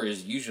 that door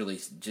is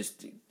usually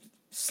just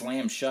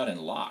slammed shut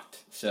and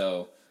locked.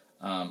 So,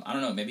 I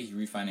don't know, maybe he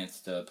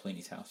refinanced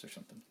Pelini's house or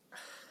something.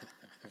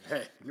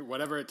 Hey,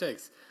 whatever it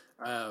takes.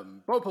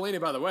 Bo Pelini,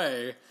 by the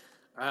way,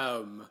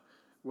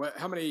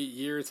 how many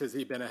years has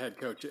he been a head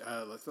coach?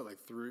 Let's say like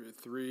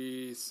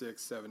 3,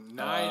 6, 7,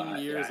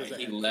 9 years as a head coach.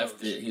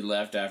 He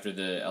left after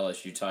the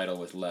LSU title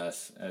with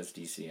Les as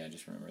DC. I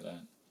just remember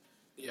that.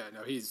 Yeah,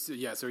 no, he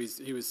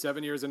was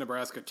 7 years in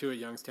Nebraska, 2 at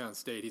Youngstown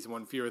State. He's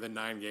won fewer than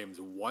 9 games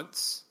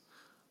once.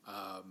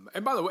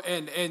 And by the way,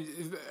 and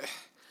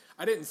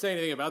I didn't say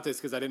anything about this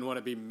because I didn't want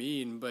to be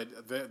mean,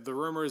 but the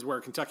rumors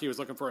where Kentucky was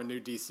looking for a new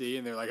DC,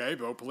 and they're like, hey,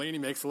 Bo Pelini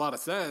makes a lot of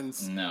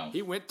sense. No.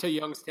 He went to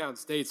Youngstown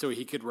State so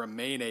he could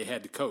remain a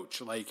head coach.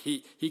 Like,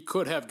 he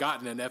could have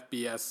gotten an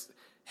FBS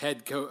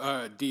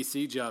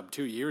DC job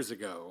 2 years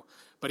ago,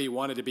 but he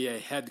wanted to be a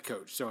head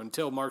coach. So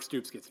until Mark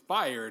Stoops gets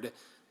fired,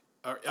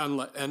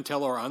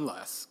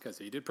 unless, because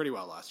he did pretty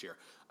well last year,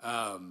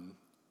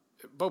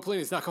 Bo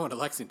Pelini's not going to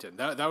Lexington.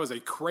 That was a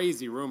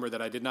crazy rumor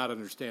that I did not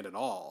understand at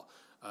all.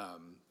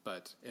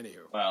 But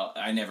anywho, well,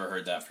 I never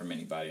heard that from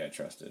anybody I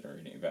trusted or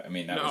anybody. I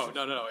mean, no.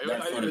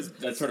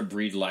 That sort of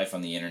breathed life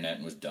on the internet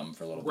and was dumb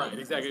for a little bit. Right,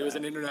 exactly. It was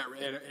an internet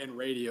and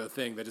radio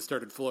thing that just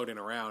started floating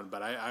around.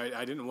 But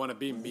I didn't want to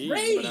be mean.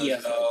 Radio,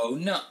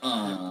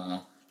 nuh-uh.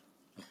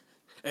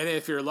 And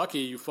if you're lucky,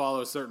 you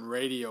follow certain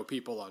radio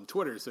people on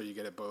Twitter, so you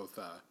get it both.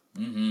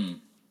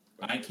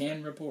 I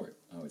can report.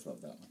 I always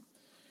love that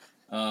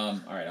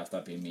one. All right, I'll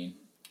stop being mean.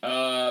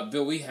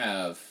 Bill, we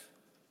have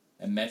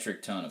a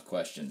metric ton of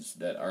questions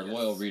that our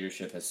loyal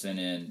readership has sent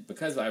in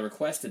because I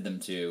requested them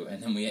to,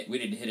 and then we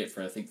didn't hit it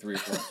for, I think, 3 or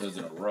 4 episodes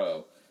in a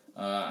row.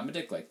 I'm a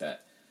dick like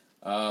that.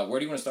 Where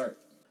do you want to start?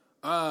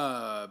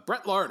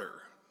 Brett Larder.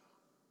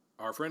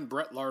 Our friend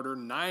Brett Larder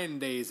 9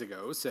 days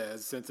ago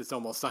says, since it's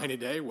almost signing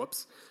day,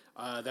 whoops,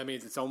 that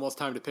means it's almost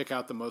time to pick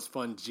out the most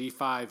fun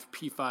G5,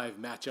 P5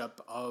 matchup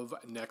of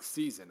next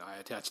season. I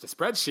attached a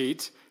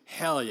spreadsheet.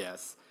 Hell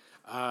yes.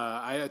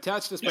 I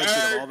attached a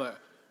spreadsheet of all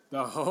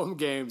the home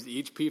games.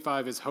 Each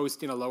P5 is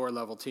hosting a lower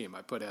level team.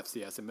 I put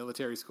FCS and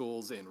military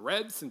schools in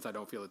red since I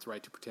don't feel it's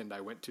right to pretend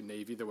I went to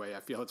Navy the way I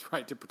feel it's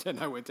right to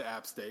pretend I went to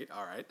App State.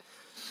 All right.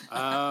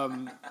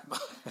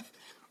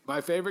 My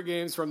favorite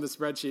games from the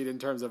spreadsheet in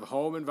terms of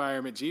home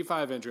environment,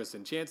 G5 interest,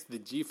 and chance the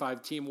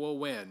G5 team will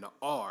win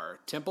are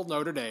Temple,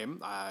 Notre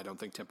Dame. I don't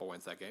think Temple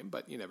wins that game,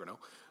 but you never know.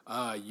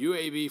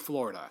 UAB,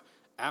 Florida.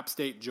 App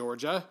State,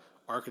 Georgia.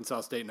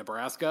 Arkansas State,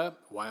 Nebraska.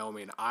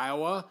 Wyoming,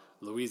 Iowa.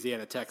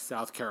 Louisiana Tech,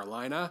 South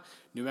Carolina.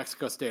 New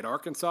Mexico State,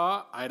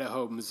 Arkansas.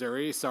 Idaho,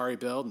 Missouri. Sorry,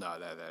 Bill. No,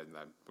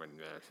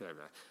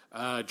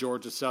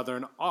 Georgia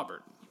Southern,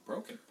 Auburn.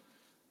 Broken.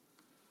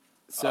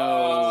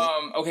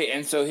 So okay,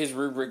 and so his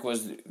rubric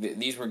was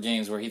these were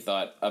games where he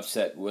thought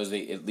upset was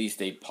at least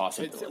a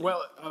possibility.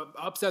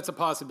 Upset's a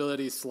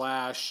possibility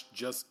 /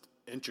 just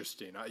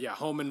interesting.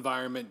 Home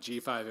environment,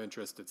 G5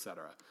 interest,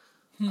 etc.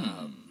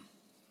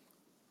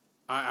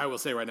 I will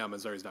say right now,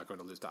 Missouri's not going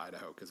to lose to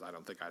Idaho because I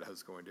don't think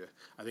Idaho's going to.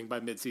 I think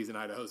by midseason,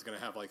 Idaho's going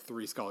to have like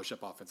 3 scholarship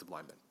offensive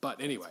linemen. But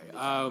anyway,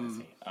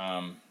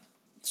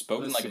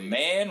 spoken like a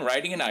man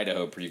writing an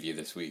Idaho preview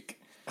this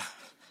week.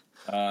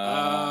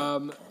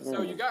 So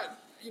you got,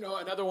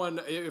 another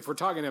one. If we're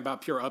talking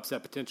about pure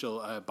upset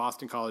potential,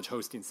 Boston College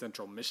hosting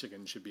Central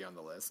Michigan should be on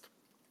the list.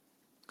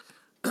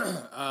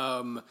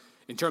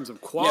 In terms of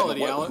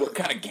quality, what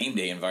kind of game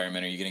day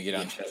environment are you going to get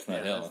on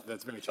Chestnut Hill?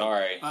 That's very true.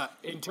 Sorry.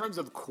 In terms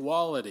of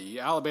quality,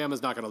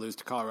 Alabama's not going to lose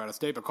to Colorado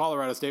State, but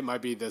Colorado State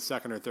might be the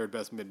second or third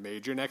best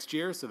mid-major next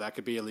year, so that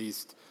could be at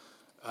least,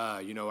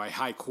 a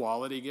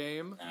high-quality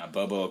game.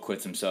 Bobo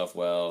acquits himself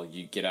well.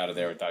 You get out of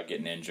there without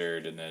getting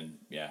injured, and then,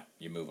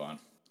 you move on.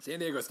 San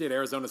Diego State,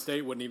 Arizona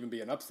State wouldn't even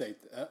be an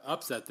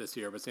upset this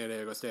year, but San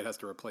Diego State has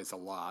to replace a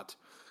lot.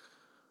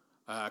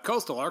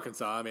 Coastal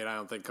Arkansas, I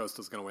don't think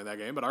Coastal's going to win that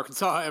game, but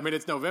Arkansas,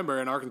 it's November,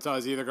 and Arkansas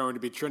is either going to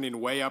be trending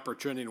way up or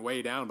trending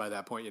way down by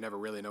that point. You never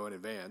really know in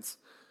advance.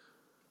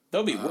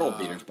 They'll be world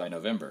beaters by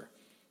November.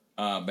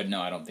 But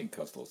no, I don't think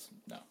Coastal's,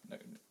 no.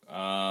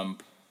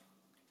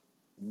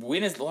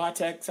 When is La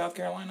Tech, South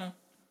Carolina?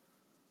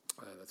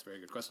 That's a very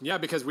good question. Yeah,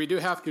 because we do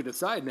have to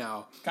decide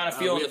now. Kind of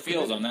feeling the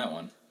feels on that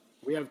one.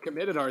 We have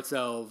committed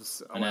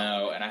ourselves. I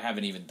know, and I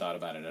haven't even thought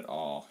about it at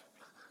all.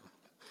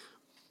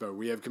 But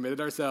we have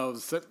committed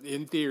ourselves,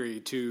 in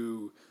theory,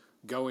 to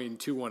going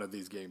to one of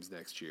these games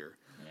next year.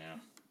 Yeah.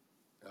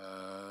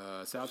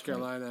 South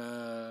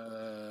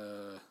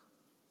Carolina.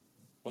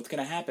 What's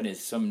going to happen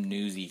is some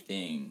newsy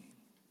thing,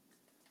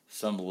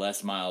 some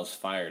Les Miles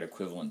fired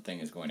equivalent thing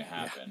is going to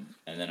happen,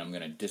 and then I'm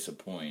going to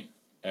disappoint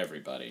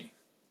everybody.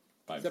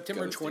 By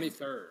September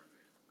 23rd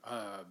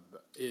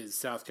is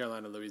South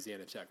Carolina,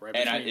 Louisiana Tech, right?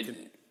 And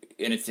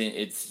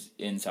it's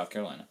in South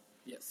Carolina.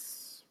 Yes.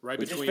 Right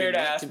Which between is fair to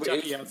ask,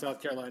 Kentucky at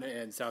South Carolina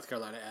and South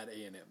Carolina at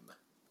A&M.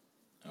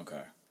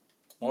 Okay.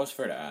 Well, it's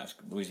fair to ask.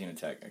 Louisiana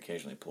Tech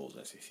occasionally pulls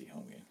SEC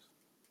home games.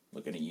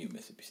 Looking at you,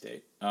 Mississippi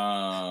State.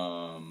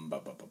 I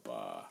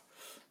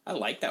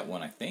like that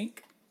one, I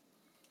think.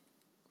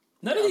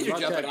 None of these are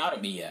jumping out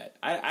at me yet.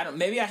 I don't.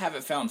 Maybe I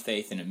haven't found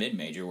faith in a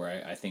mid-major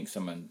where I think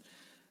someone...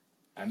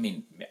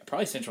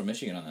 probably Central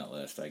Michigan on that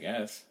list, I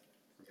guess.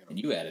 And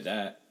you added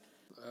that.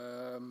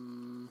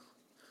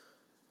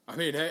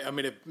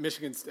 If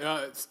Michigan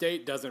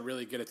State doesn't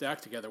really get its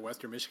act together,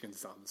 Western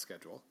Michigan's on the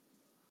schedule.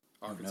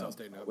 Arkansas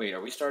State, no. Wait,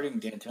 are we starting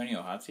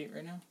D'Antonio hot seat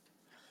right now?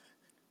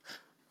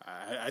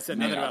 I said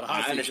nothing about a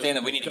hot seat. I understand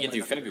that we need to get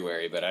through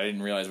February, but I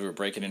didn't realize we were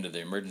breaking into the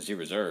emergency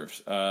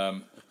reserves.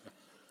 Kind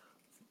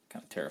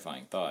of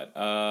terrifying thought.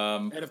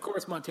 And of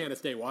course, Montana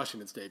State,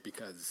 Washington State,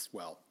 because,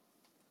 well,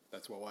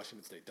 that's what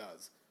Washington State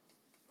does.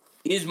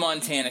 Is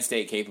Montana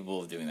State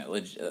capable of doing that?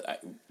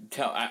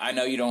 I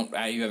know you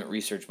haven't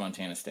researched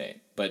Montana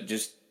State, but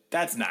just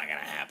that's not going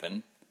to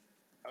happen.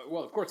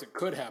 Well, of course it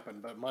could happen,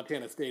 but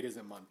Montana State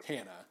isn't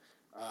Montana.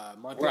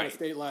 Montana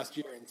State last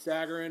year in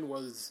Sagarin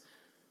was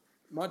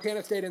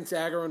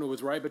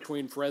right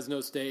between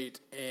Fresno State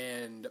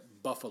and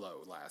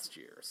Buffalo last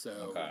year.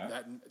 So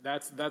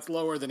that's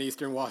lower than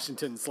Eastern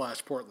Washington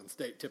 / Portland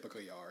State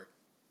typically are.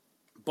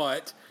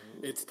 But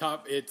it's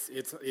top.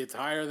 It's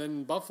higher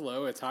than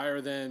Buffalo. It's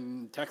higher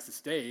than Texas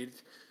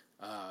State.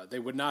 They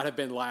would not have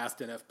been last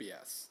in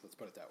FBS. Let's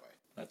put it that way.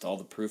 That's all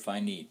the proof I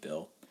need,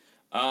 Bill.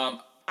 I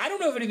don't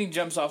know if anything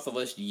jumps off the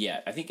list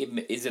yet. I think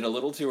is it a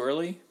little too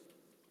early?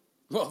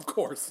 Well, of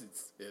course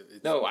it's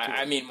no,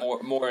 I mean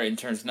more in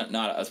terms not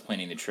us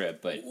planning the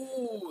trip, but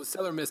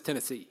Southern Miss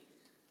Tennessee.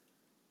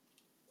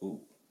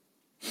 Ooh,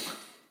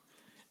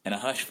 and a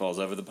hush falls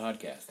over the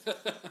podcast.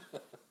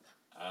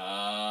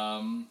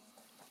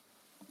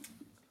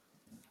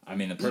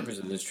 The purpose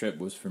of this trip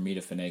was for me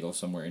to finagle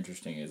somewhere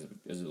interesting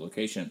as a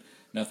location.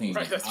 Nothing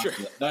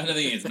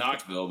against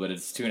Knoxville, but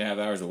it's 2.5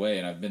 hours away,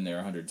 and I've been there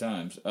 100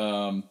 times.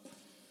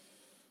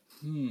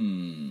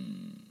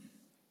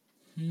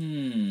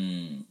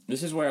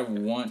 This is where I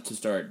want to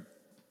start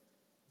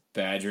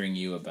badgering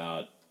you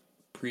about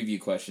preview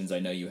questions I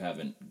know you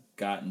haven't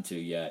gotten to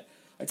yet.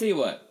 I tell you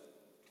what,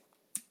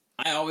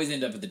 I always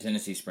end up at the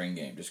Tennessee spring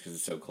game just because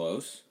it's so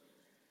close.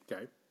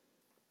 Okay.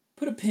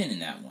 Put a pin in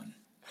that one.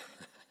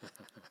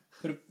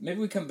 Maybe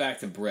we come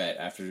back to Brett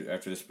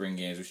after the spring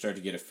games. We start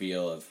to get a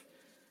feel of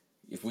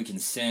if we can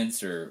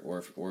sense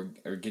or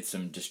get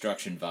some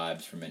destruction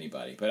vibes from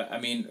anybody. But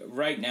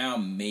right now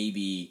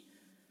maybe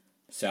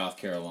South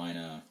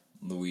Carolina,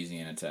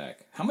 Louisiana Tech.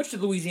 How much did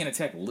Louisiana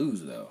Tech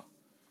lose though?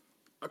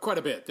 Quite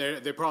a bit.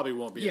 They probably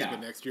won't be as good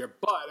next year.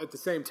 But at the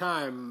same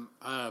time,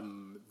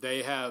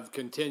 they have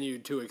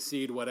continued to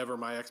exceed whatever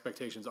my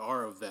expectations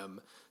are of them.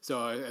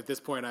 So at this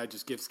point, I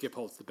just give Skip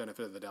Holtz the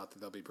benefit of the doubt that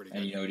they'll be pretty good.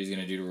 And you know what he's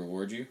going to do to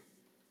reward you?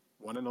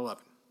 1-11.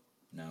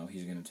 No,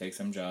 he's going to take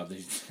some job that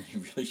he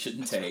really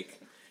shouldn't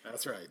take.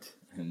 That's right.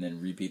 And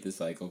then repeat the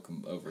cycle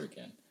over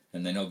again.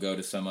 And then he'll go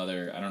to some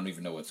other, I don't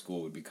even know what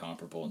school would be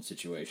comparable in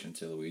situation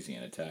to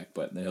Louisiana Tech,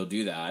 but then he'll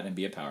do that and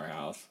be a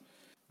powerhouse.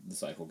 The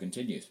cycle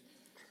continues.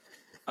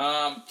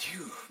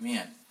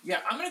 Man. Yeah,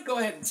 I'm going to go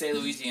ahead and say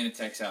Louisiana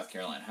Tech, South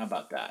Carolina. How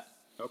about that?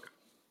 Okay.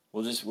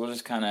 We'll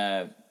just kind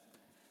of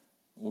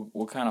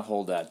we'll kind of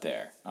hold that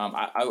there.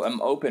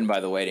 I'm open, by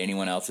the way, to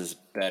anyone else's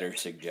better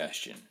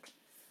suggestion.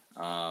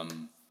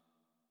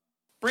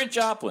 Brent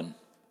Joplin.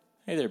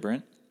 Hey there,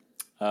 Brent.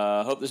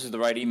 Hope this is the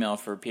right email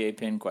for PA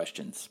Pin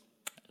questions.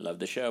 Love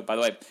the show. By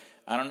the way,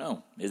 I don't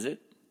know. Is it?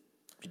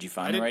 Did you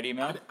find the right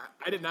email?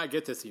 I did not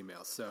get this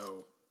email,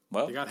 so...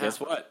 Well, guess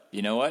what?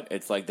 You know what?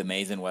 It's like the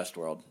maze in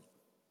Westworld.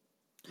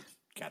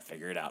 Got to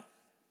figure it out.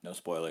 No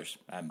spoilers.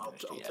 I'll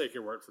take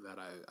your word for that.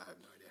 I have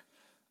no idea.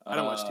 I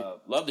don't watch TV.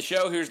 Love the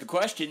show. Here's the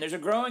question. There's a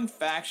growing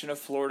faction of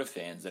Florida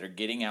fans that are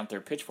getting out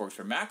their pitchforks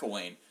for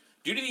McElwain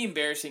due to the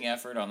embarrassing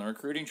effort on the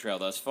recruiting trail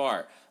thus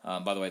far.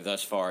 By the way,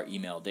 thus far,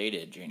 email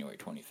dated January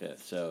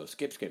 25th. So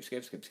skip.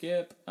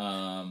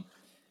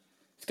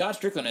 Scott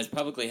Strickland has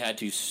publicly had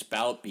to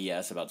spout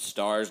BS about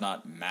stars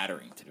not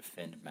mattering to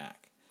defend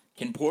Mac.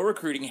 Can poor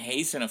recruiting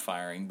hasten a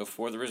firing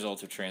before the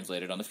results have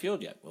translated on the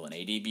field yet? Will an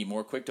AD be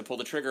more quick to pull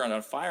the trigger on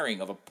a firing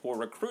of a poor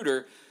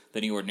recruiter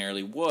than he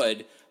ordinarily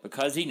would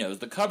because he knows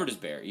the cupboard is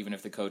bare, even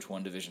if the coach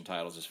won division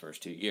titles his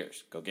first 2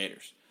 years? Go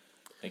Gators.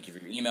 Thank you for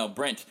your email.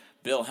 Brent,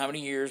 Bill, how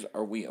many years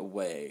are we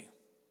away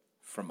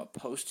from a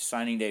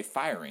post-signing day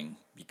firing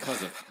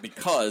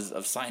because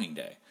of signing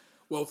day?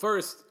 Well,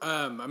 first,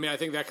 I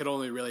think that could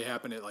only really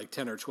happen at like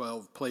 10 or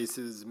 12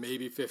 places,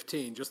 maybe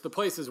 15. Just the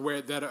places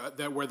where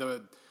where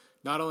the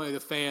not only the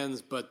fans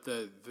but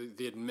the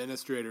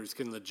administrators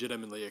can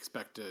legitimately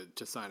expect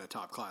to sign a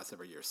top class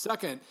every year.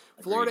 Second,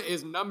 agreed. Florida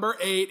is number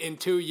 8 in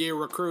 2-year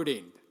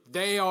recruiting.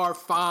 They are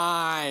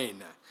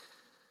fine.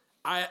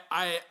 I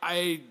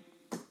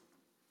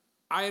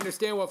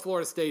understand what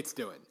Florida State's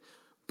doing,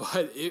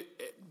 but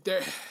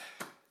they're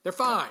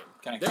fine.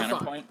 Can I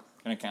counterpoint?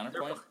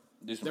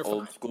 Do some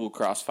old school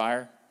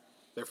Crossfire?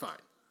 They're fine.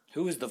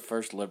 Who was the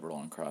first liberal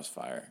on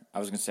Crossfire? I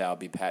was going to say I'll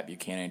be Pat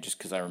Buchanan just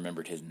because I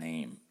remembered his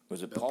name.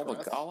 Was it Paul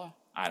Begala?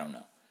 I don't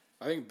know.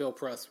 I think Bill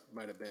Press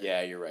might have been.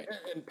 Yeah, you're right.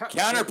 And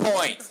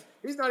Counterpoint.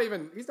 He's not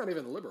even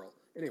liberal.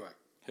 Anyway.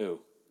 Who?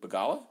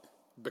 Begala?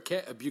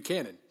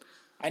 Buchanan.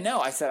 I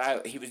know. I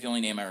said he was the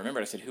only name I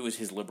remembered. I said, who was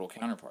his liberal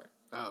counterpart?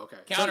 Oh, okay.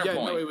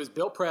 Counterpoint. So, it was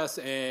Bill Press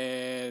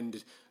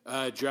and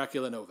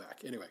Dracula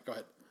Novak. Anyway, go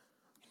ahead.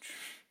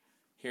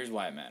 Here's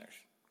why it matters.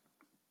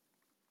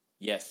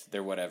 Yes,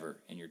 they're whatever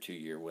in your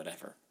 2-year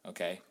whatever,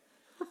 okay?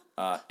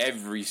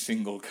 Every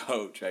single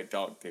coach I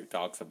talk to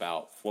talks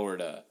about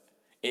Florida,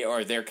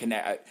 or if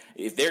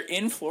they're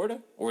in Florida,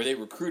 or they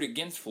recruit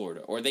against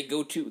Florida, or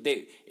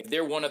if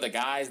they're one of the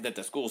guys that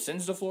the school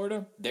sends to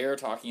Florida, they're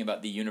talking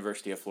about the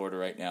University of Florida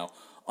right now,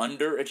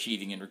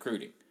 underachieving in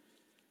recruiting.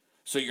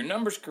 So your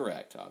number's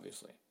correct,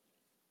 obviously,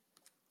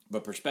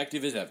 but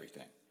perspective is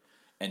everything,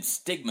 and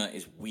stigma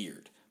is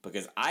weird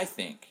because I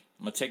think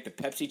I'm gonna take the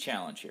Pepsi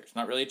challenge here. It's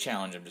not really a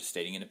challenge. I'm just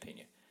stating an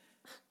opinion.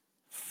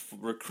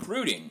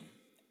 Recruiting.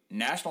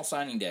 National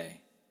Signing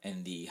Day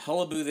and the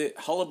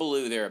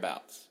hullabaloo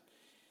thereabouts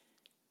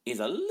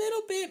is a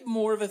little bit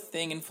more of a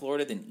thing in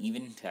Florida than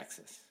even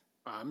Texas.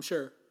 I'm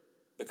sure.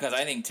 Because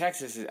I think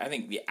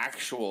the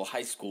actual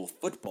high school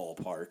football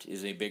part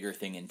is a bigger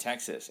thing in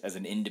Texas as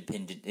an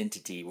independent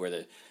entity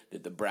where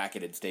the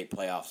bracketed state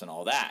playoffs and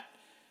all that.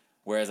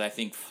 Whereas I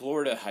think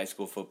Florida high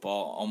school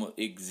football almost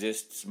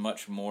exists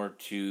much more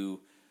to...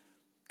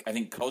 I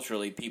think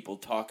culturally people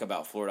talk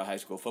about Florida high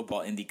school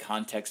football in the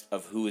context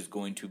of who is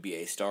going to be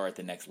a star at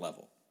the next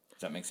level.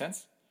 Does that make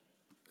sense?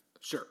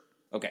 Sure.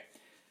 Okay.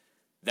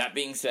 That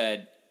being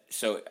said,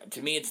 so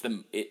to me it's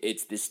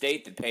the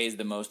state that pays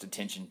the most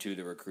attention to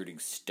the recruiting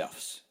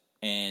stuffs.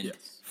 And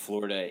yes.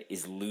 Florida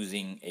is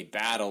losing a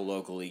battle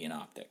locally in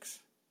optics.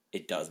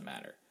 It does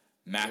matter.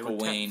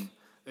 McElwain.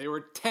 They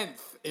were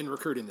 10th in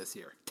recruiting this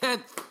year.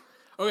 10th.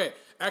 Okay.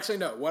 Actually,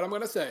 no. What I'm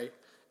going to say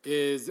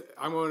is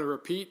I'm going to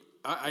repeat.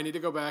 I need to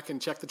go back and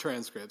check the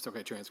transcripts.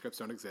 Okay, transcripts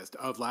don't exist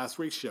of last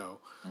week's show.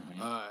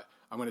 Mm-hmm.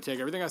 I'm going to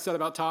take everything I said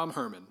about Tom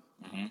Herman,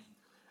 and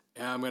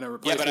I'm going to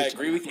replace. Yeah, but I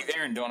agree with you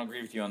there, and don't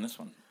agree with you on this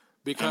one.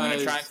 Because I'm going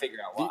to try and figure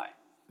out why.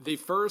 The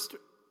first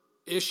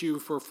issue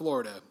for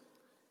Florida,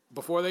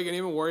 before they can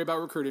even worry about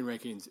recruiting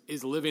rankings,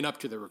 is living up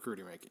to the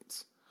recruiting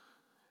rankings.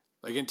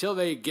 Like until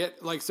they get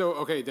they're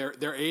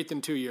 8th in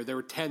 2 years. They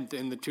were 10th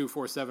in the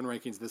 247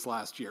 rankings this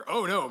last year.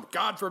 Oh no,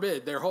 God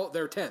forbid they're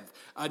 10th.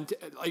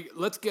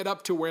 Let's get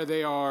up to where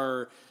they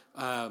are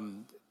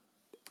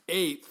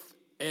 8th,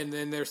 and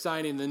then they're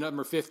signing the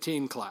number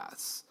 15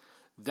 class.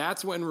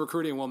 That's when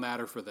recruiting will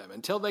matter for them.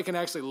 Until they can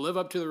actually live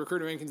up to the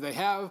recruiting rankings they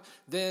have,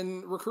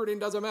 then recruiting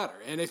doesn't matter.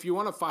 And if you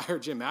want to fire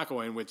Jim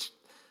McElwain, which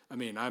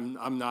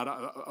I'm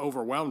not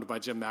overwhelmed by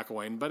Jim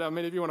McElwain, but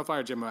if you want to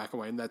fire Jim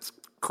McElwain, that's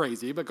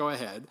crazy, but go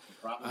ahead.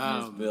 The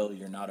problem is, Bill,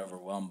 you're not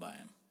overwhelmed by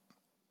him.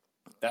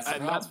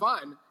 That's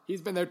fine. He's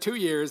been there 2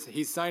 years.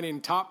 He's signing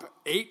top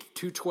 8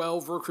 to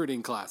 12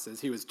 recruiting classes.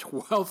 He was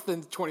 12th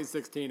in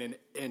 2016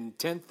 and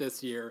 10th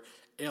this year.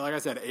 And like I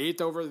said,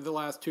 8th over the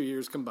last 2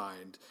 years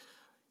combined.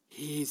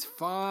 He's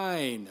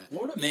fine.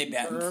 Florida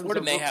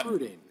may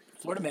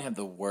have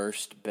the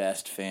worst,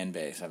 best fan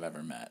base I've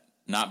ever met.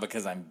 Not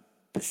because I'm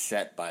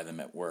beset by them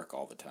at work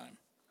all the time.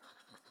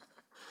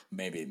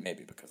 Maybe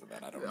because of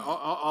that. I don't know.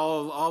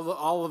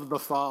 All of the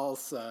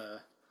false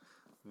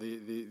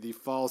The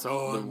false.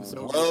 Oh, I'm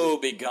so woe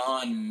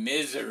begone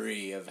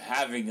misery of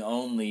having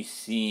only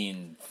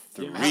seen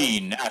 3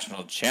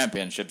 national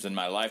championships in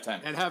my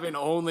lifetime. and having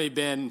only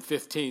been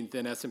 15th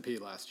in S&P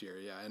last year,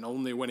 and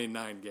only winning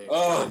 9 games.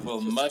 Oh, well,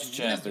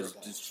 Muschamp has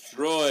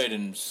destroyed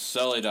and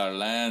sullied our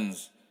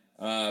lands.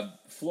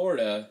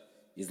 Florida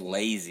is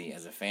lazy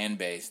as a fan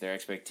base. Their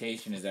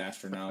expectation is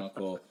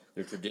astronomical.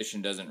 Their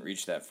tradition doesn't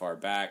reach that far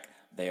back.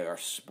 They are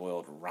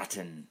spoiled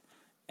rotten.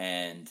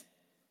 And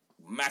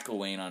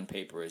McElwain on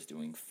paper is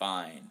doing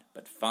fine,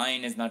 but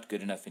fine is not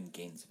good enough in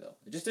Gainesville.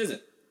 It just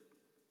isn't.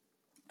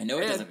 I know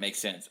it doesn't make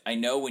sense. I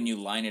know when you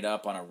line it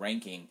up on a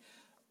ranking,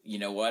 you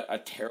know what? A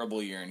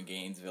terrible year in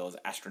Gainesville is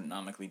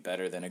astronomically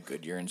better than a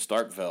good year in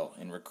Starkville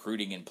in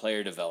recruiting and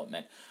player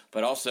development.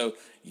 But also,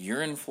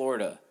 you're in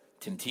Florida.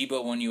 Tim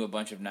Tebow won you a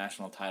bunch of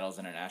national titles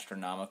and an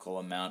astronomical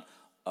amount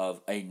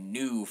of a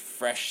new,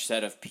 fresh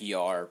set of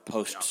PR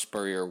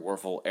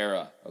post-Spurrier-Werfel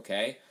era,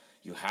 okay?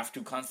 You have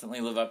to constantly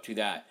live up to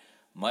that.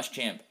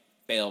 Muschamp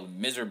failed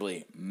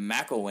miserably.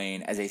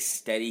 McElwain, as a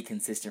steady,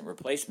 consistent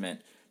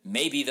replacement,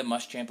 may be the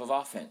Muschamp of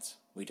offense.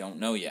 We don't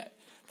know yet.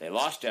 They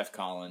lost Jeff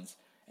Collins,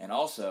 and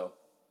also,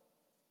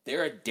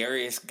 they're a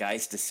Darius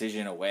Geist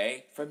decision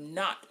away from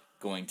not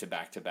going to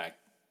back-to-back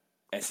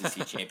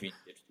SEC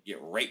championships to get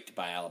raked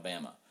by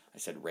Alabama. I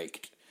said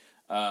raked.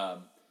 I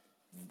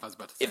was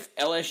about to say. If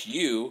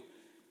LSU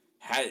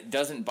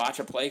doesn't botch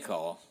a play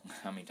call,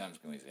 how many times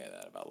can we say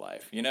that about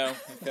life? You know,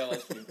 if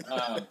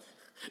LSU...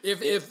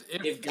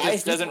 If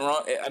Geist doesn't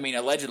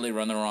allegedly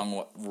run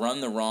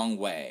the wrong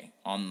way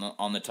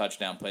on the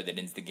touchdown play that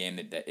ends the game,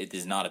 that it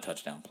is not a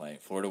touchdown play.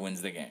 Florida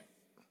wins the game.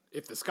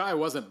 If the sky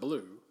wasn't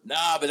blue,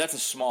 nah, but that's a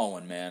small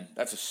one, man.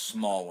 That's a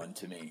small one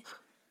to me.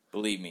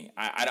 Believe me,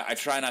 I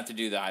try not to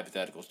do the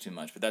hypotheticals too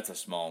much, but that's a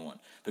small one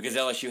because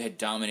LSU had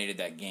dominated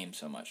that game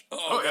so much.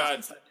 Oh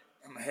God,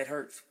 my head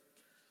hurts.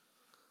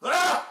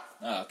 Oh,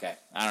 okay,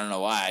 I don't know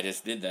why I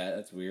just did that.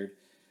 That's weird.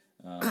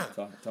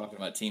 Talking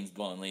about teams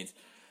blowing leads.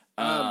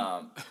 Look,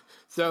 all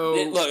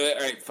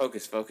right,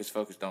 focus,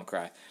 don't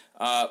cry.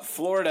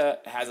 Florida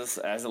has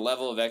a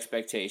level of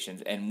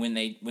expectations, and when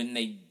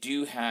they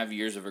do have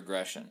years of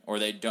regression, or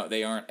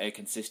they aren't a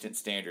consistent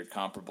standard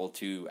comparable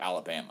to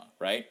Alabama,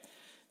 right?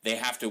 They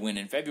have to win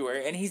in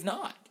February, and he's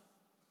not.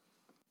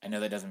 I know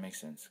that doesn't make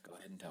sense. Go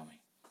ahead and tell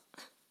me.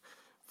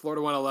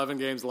 Florida won 11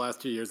 games the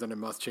last 2 years under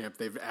Muschamp.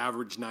 They've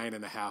averaged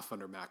 9.5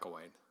 under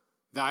McElwain.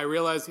 I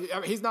realize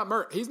he's not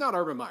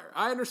Urban Meyer.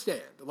 I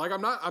understand. Like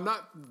I'm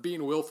not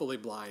being willfully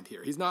blind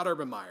here. He's not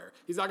Urban Meyer.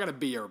 He's not going to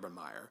be Urban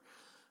Meyer.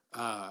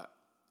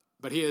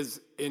 But he is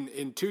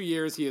in 2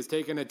 years he has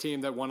taken a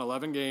team that won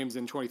 11 games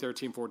in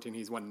 2013-14.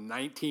 He's won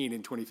 19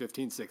 in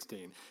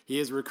 2015-16. He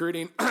is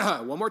recruiting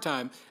one more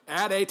time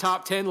at a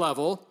top 10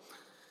 level.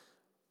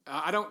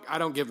 I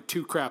don't give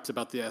 2 craps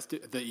about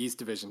the East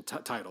Division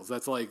titles.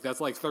 That's like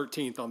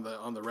 13th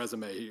on the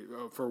resume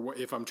for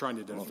if I'm trying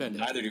to defend it.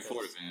 Neither do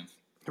Florida fans.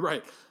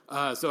 Right.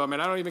 So, I mean,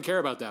 I don't even care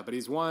about that, but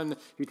he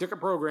took a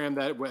program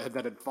that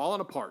had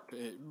fallen apart.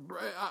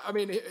 I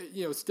mean,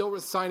 still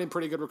was signing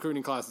pretty good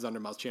recruiting classes under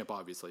Muschamp,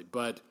 obviously,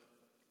 but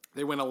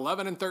they went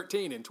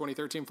 11-13 in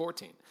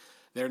 2013-14.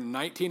 They're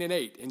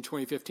 19-8 in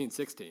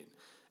 2015-16.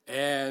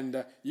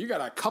 And you got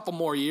a couple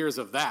more years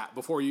of that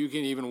before you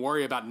can even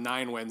worry about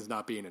 9 wins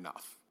not being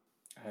enough.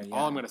 Yeah.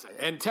 All I'm going to say.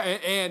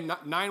 And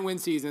 9 win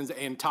seasons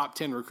and top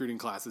 10 recruiting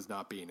classes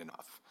not being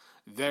enough.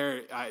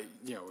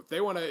 If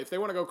they want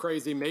to go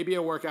crazy, maybe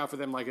it'll work out for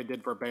them like it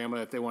did for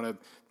Bama. If they want to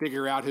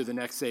figure out who the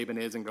next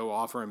Saban is and go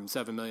offer him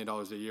 $7 million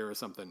a year or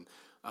something,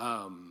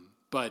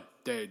 but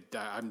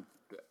I'm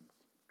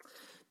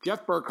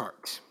Jeff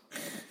Burkhardt,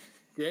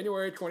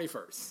 January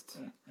 21st.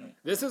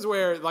 This is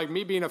where, like,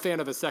 me being a fan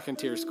of a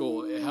second-tier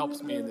school, it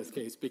helps me in this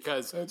case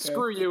because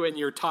screw you and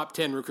your top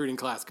 10 recruiting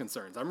class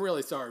concerns. I'm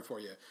really sorry for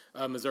you,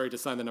 Missouri, to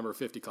sign the number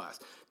 50 class.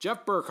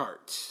 Jeff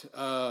Burkhardt,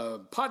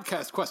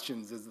 podcast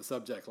questions is the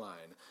subject line.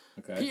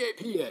 Okay.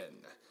 PAPN.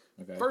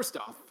 Okay. First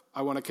off,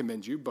 I want to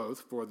commend you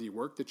both for the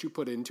work that you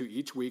put into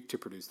each week to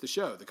produce the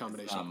show. The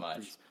combination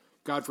of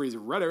Godfrey's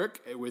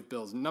rhetoric with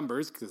Bill's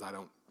numbers, because I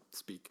don't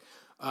speak,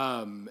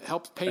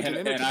 helps paint an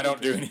image. And I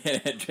don't do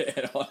it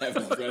at all. I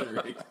have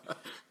rhetoric.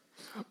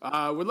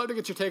 Would love to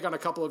get your take on a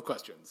couple of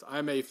questions.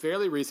 I'm a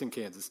fairly recent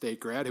Kansas State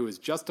grad who is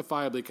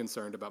justifiably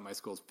concerned about my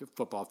school's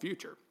football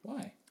future.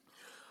 Why?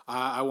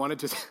 I wanted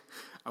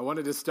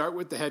to start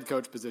with the head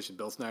coach position.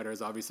 Bill Snyder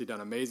has obviously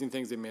done amazing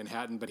things in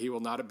Manhattan, but he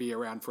will not be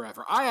around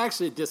forever. I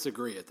actually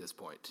disagree at this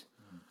point.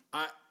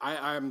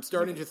 I'm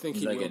starting to think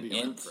he will be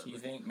around forever. You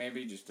think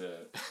maybe just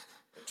a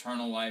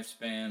eternal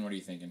lifespan? What are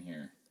you thinking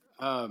here?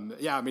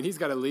 Yeah, I mean, he's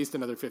got at least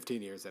another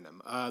 15 years in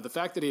him. The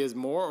fact that he is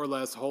more or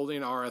less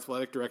holding our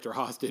athletic director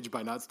hostage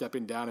by not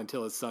stepping down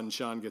until his son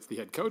Sean gets the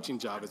head coaching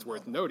job is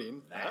worth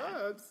noting.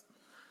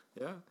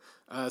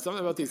 Something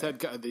about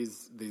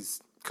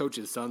these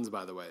coaches' sons,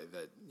 by the way,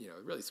 that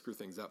really screw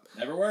things up.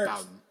 Never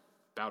works.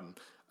 Bowden.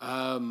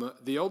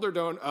 The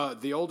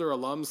older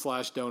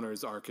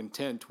alum/donors are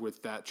content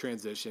with that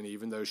transition,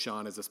 even though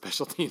Sean is a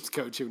special teams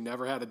coach who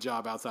never had a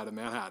job outside of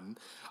Manhattan.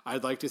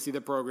 I'd like to see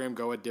the program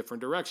go a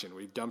different direction.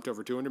 We've dumped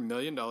over $200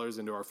 million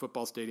into our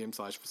football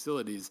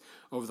stadium/facilities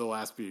over the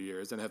last few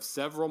years and have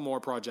several more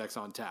projects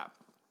on tap.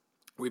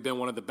 We've been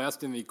one of the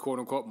best in the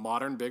quote-unquote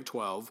modern Big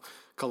 12.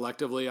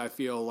 Collectively, I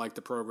feel like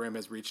the program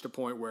has reached a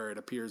point where it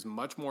appears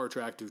much more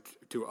attractive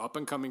to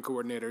up-and-coming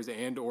coordinators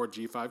and or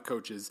G5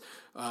 coaches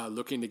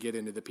looking to get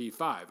into the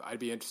P5. I'd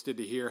be interested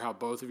to hear how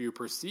both of you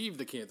perceive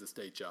the Kansas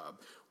State job.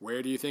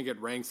 Where do you think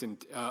it ranks in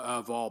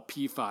of all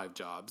P5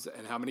 jobs,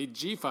 and how many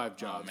G5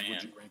 jobs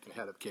would you rank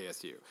ahead of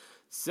KSU?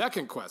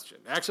 Second question.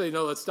 Actually,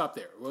 no, let's stop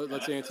there.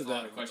 Let's answer that. A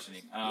lot of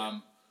questioning.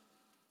 I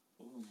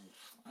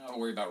don't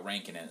worry about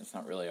ranking it. It's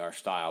not really our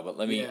style. But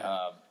let me.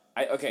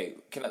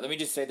 Let me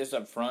just say this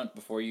up front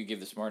before you give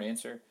the smart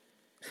answer.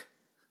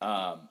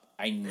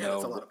 I know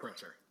that's a lot of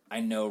pressure. I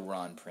know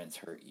Ron Prince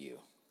hurt you.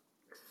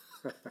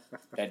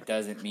 That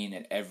doesn't mean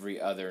that every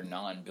other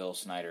non-Bill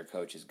Snyder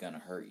coach is going to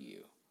hurt you.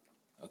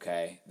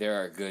 Okay,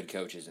 there are good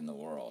coaches in the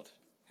world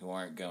who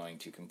aren't going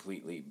to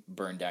completely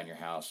burn down your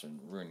house and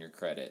ruin your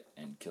credit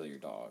and kill your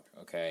dog.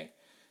 Okay,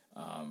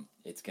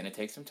 it's going to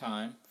take some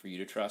time for you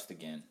to trust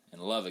again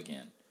and love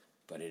again.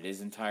 But it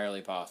is entirely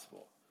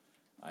possible.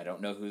 I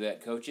don't know who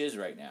that coach is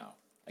right now.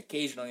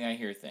 Occasionally I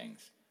hear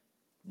things.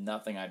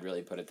 Nothing I'd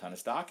really put a ton of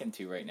stock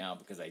into right now,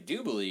 because I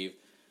do believe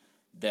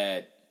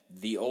that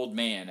the old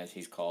man, as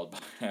he's called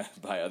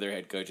by other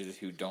head coaches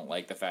who don't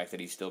like the fact that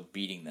he's still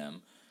beating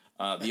them,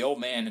 the old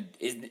man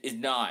is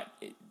not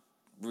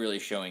really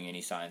showing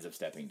any signs of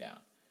stepping down.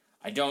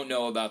 I don't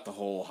know about the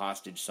whole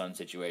hostage son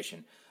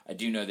situation. I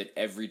do know that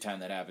every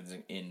time that happens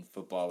in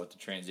football with the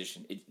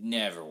transition, it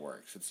never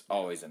works. It's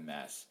always a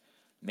mess.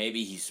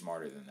 Maybe he's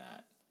smarter than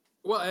that.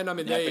 Well, and I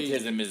mean,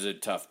 nepotism is a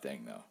tough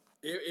thing, though.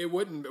 It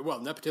wouldn't. Well,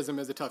 nepotism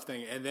is a tough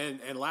thing,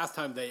 and last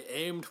time they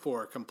aimed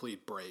for a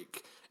complete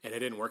break, and it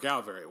didn't work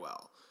out very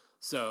well.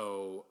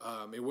 So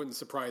it wouldn't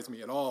surprise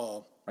me at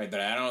all. Right,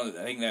 but I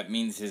think that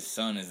means his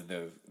son is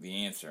the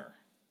answer.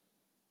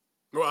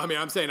 Well, I mean,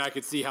 I'm saying I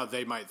could see how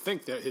they might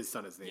think that his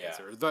son is the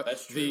answer.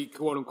 That's true. The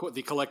quote unquote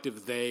the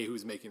collective they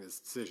who's making this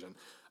decision.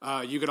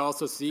 You could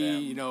also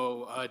see,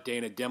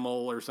 Dana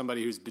Dimmel or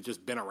somebody who's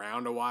just been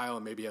around a while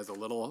and maybe has a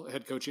little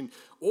head coaching,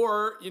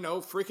 or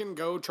freaking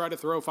go try to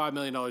throw $5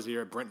 million a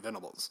year at Brent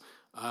Venables.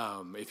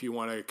 If you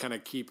want to kind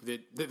of keep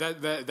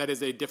that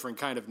is a different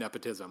kind of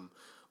nepotism,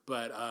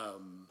 but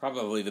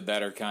probably the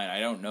better kind.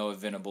 I don't know if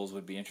Venables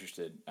would be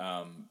interested.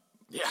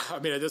 Yeah, I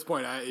mean, at this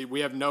point,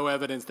 we have no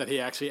evidence that he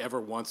actually ever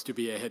wants to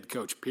be a head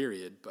coach,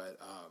 period. But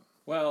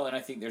well, and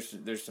I think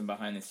there's some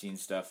behind-the-scenes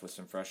stuff with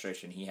some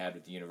frustration he had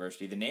with the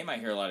university. The name I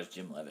hear a lot is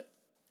Jim Leavitt.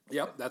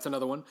 Yep, that's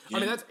another one.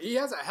 Jim. I mean, he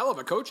has a hell of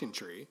a coaching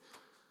tree.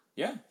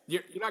 Yeah.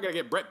 You're not going to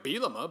get Brett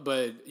Bielema,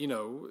 but,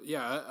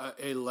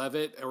 a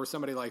Leavitt or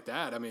somebody like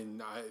that, I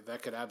mean,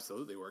 that could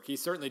absolutely work.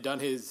 He's certainly done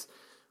his,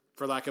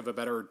 for lack of a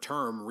better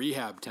term,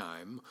 rehab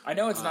time. I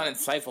know it's not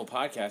insightful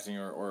podcasting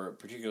or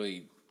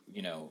particularly,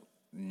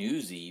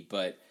 newsy,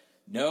 but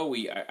no,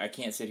 I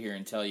can't sit here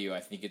and tell you I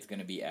think it's going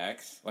to be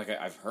X. Like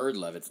I've heard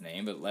Leavitt's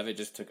name, but Leavitt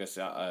just took us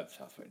out.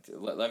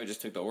 Leavitt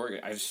just took the Oregon.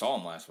 I just saw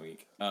him last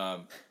week.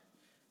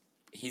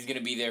 He's going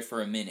to be there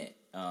for a minute.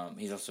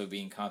 He's also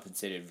being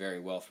compensated very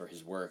well for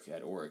his work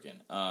at Oregon.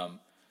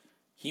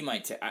 He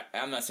might.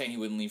 I'm not saying he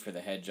wouldn't leave for the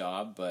head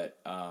job, but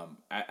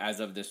as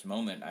of this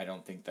moment, I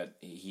don't think that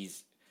he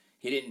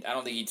didn't. I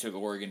don't think he took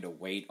Oregon to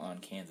wait on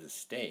Kansas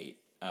State.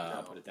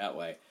 I'll put it that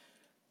way.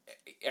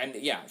 And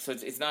yeah, so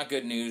it's not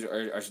good news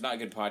or it's not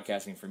good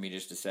podcasting for me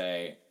just to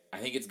say I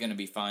think it's going to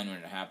be fine when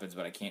it happens,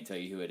 but I can't tell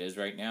you who it is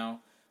right now.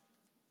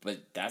 But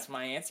that's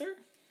my answer.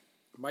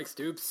 Mike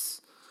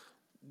Stoops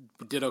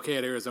did okay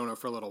at Arizona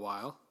for a little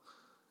while.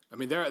 I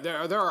mean, there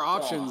are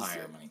options. Don't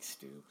hire Mike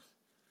Stoops.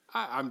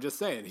 I'm just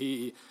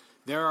saying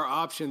there are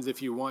options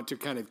if you want to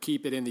kind of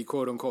keep it in the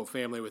quote unquote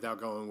family without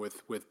going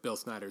with Bill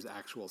Snyder's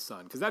actual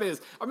son. Because that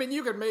is, I mean,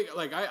 you could make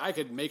I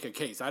could make a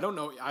case. I don't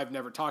know. I've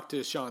never talked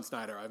to Sean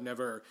Snyder. I've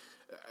never.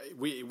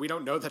 We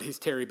don't know that he's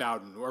Terry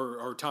Bowden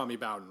or Tommy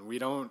Bowden. We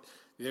don't.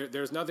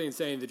 There's nothing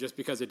saying that just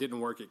because it didn't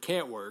work, it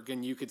can't work.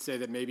 And you could say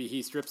that maybe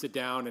he strips it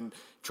down and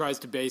tries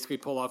to basically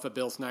pull off a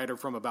Bill Snyder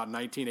from about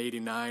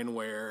 1989,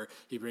 where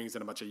he brings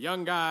in a bunch of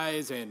young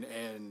guys and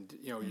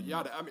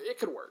yada. I mean, it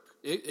could work.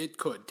 It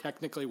could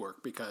technically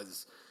work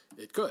because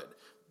it could.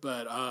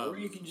 But or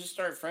you can just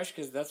start fresh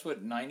because that's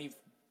what 95%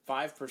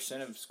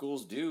 of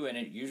schools do, and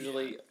it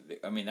usually.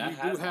 I mean, that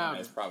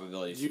has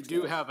probability. You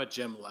do have a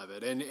Jim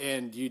Leavitt,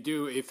 and you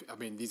do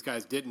these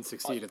guys didn't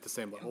succeed at the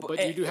same level,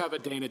 but you do have a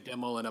Dana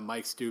Dimmel and a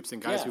Mike Stoops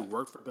and guys who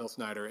worked for Bill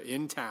Snyder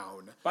in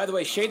town. By the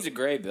way, shades of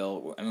gray,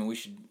 Bill. I mean, we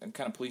should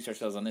kind of police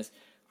ourselves on this.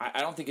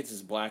 I don't think it's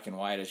as black and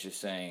white as just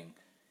saying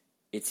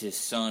it's his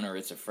son or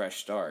it's a fresh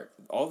start.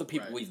 All the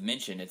people we've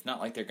mentioned, it's not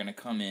like they're going to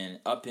come in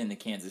up in the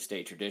Kansas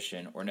State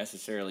tradition or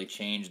necessarily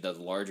change the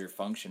larger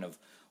function of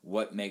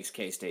what makes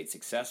K-State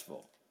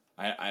successful.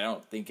 I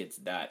don't think it's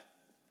that,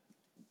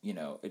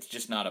 it's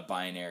just not a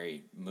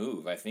binary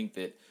move. I think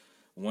that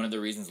one of the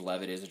reasons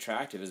Levitt is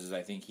attractive is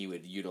I think he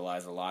would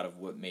utilize a lot of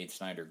what made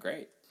Snyder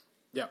great.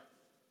 Yeah.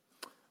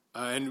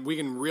 And we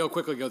can real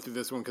quickly go through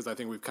this one because I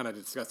think we've kind of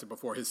discussed it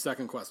before. His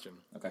second question.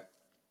 Okay.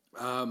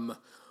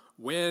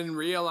 When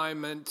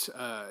realignment,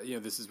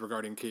 this is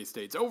regarding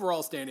K-State's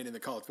overall standing in the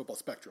college football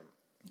spectrum.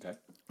 Okay.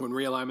 When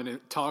realignment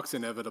talks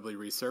inevitably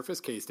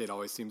resurface, K-State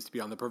always seems to be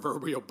on the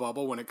proverbial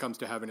bubble when it comes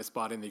to having a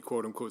spot in the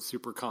quote-unquote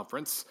super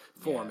conference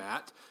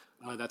format.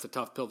 That's a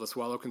tough pill to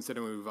swallow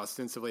considering we've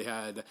ostensibly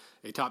had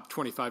a top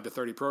 25 to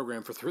 30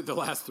 program for the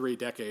last 3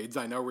 decades.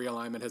 I know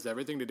realignment has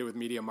everything to do with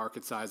media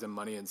market size and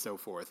money and so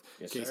forth.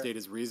 Yes, K-State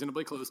is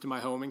reasonably close to my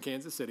home in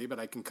Kansas City, but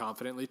I can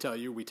confidently tell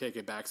you we take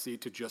a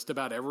backseat to just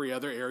about every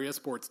other area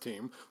sports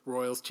team,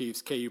 Royals,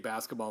 Chiefs, KU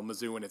basketball,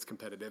 Mizzou, and it's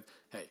competitive.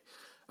 Hey,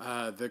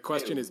 the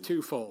question is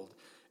twofold.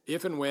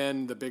 If and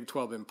when the Big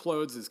 12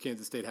 implodes, does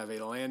Kansas State have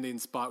a landing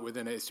spot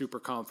within a super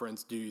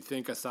conference? Do you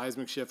think a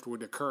seismic shift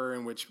would occur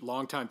in which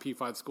longtime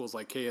P5 schools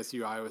like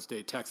KSU, Iowa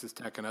State, Texas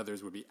Tech, and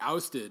others would be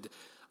ousted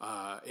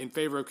in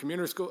favor of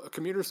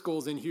commuter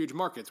schools in huge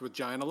markets with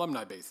giant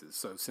alumni bases?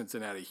 So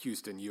Cincinnati,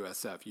 Houston,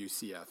 USF,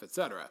 UCF,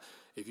 etc.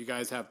 If you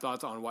guys have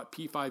thoughts on what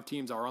P5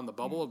 teams are on the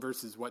bubble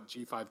versus what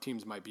G5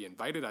 teams might be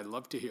invited, I'd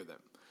love to hear them.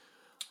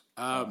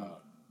 You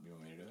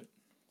want me to do it?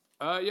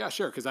 Yeah,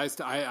 sure. Because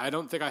I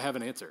don't think I have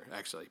an answer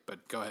actually,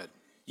 but go ahead.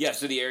 Yeah.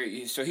 So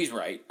so he's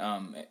right.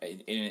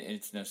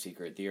 It's no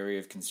secret. The area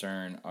of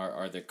concern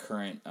are the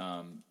current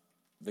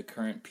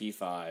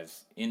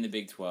P5s in the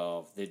Big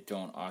 12 that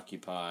don't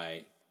occupy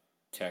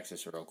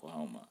Texas or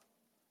Oklahoma.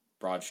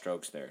 Broad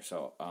strokes there.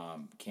 So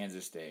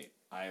Kansas State,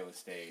 Iowa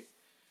State,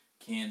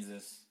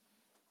 Kansas.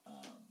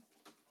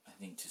 I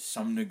think to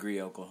some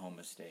degree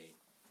Oklahoma State,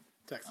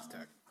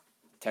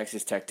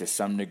 Texas Tech to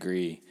some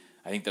degree.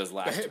 I think those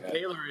last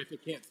Baylor, if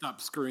it can't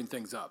stop screwing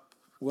things up.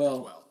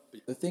 Well,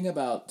 the thing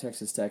about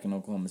Texas Tech and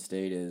Oklahoma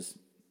State is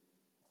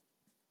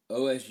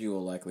OSU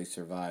will likely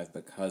survive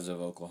because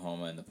of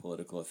Oklahoma and the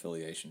political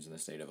affiliations in the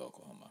state of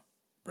Oklahoma,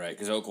 right?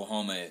 Because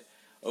Oklahoma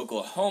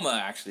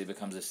actually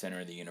becomes the center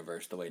of the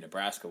universe the way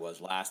Nebraska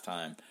was last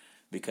time,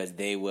 because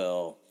they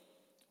will,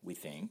 we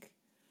think,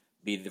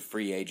 be the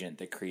free agent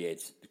that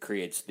creates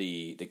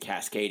the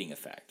cascading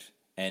effect,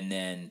 and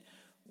then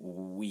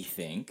we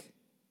think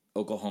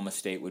Oklahoma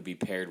State would be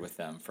paired with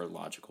them for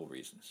logical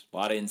reasons. A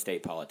lot of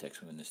in-state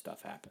politics when this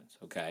stuff happens,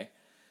 okay?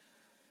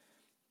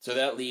 So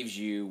that leaves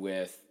you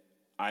with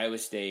Iowa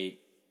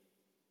State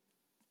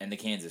and the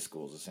Kansas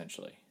schools,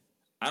 essentially.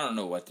 I don't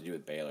know what to do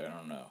with Baylor. I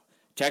don't know.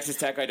 Texas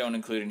Tech I don't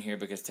include in here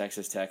because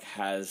Texas Tech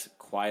has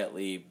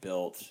quietly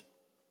built,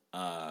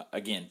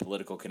 again,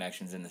 political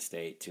connections in the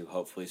state to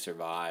hopefully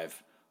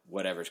survive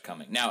whatever's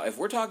coming. Now, if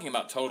we're talking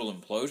about total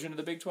implosion of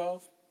the Big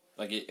 12,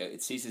 like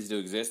it ceases to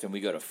exist and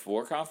we go to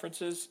 4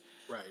 conferences.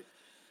 Right.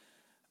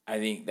 I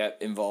think that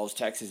involves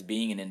Texas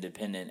being an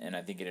independent, and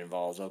I think it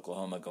involves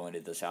Oklahoma going to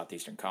the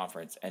Southeastern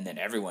Conference, and then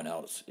everyone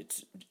else,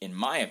 it's in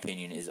my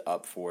opinion, is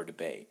up for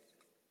debate.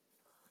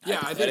 Yeah,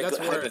 I think that's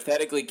where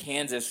hypothetically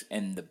Kansas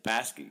and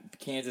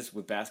Kansas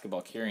with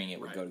basketball carrying it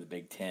would go to the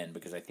Big 10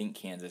 because I think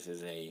Kansas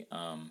is a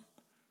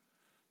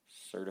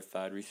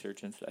certified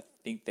research institute. I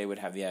think they would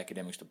have the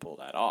academics to pull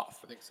that off.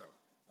 I think so.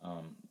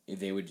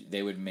 They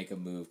would make a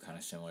move kind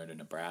of similar to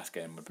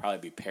Nebraska and would probably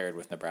be paired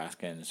with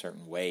Nebraska in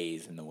certain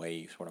ways in the way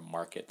you sort of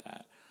market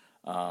that.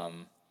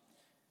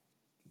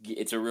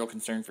 It's a real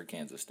concern for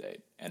Kansas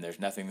State, and there's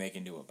nothing they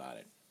can do about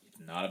it. It's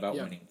not about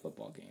winning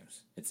football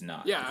games. It's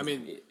not. Yeah, I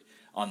mean,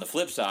 on the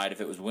flip side,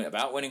 if it was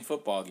about winning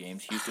football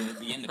games, Houston would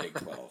be in the Big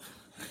 12.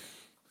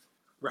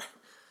 Right.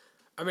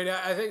 I mean,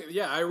 I think,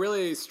 I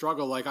really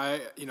struggle. Like,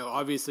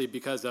 obviously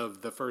because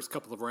of the first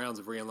couple of rounds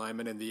of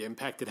realignment and the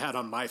impact it had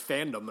on my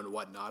fandom and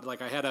whatnot,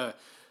 like I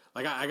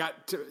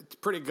got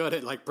pretty good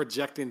at like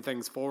projecting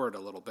things forward a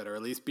little bit, or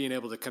at least being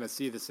able to kind of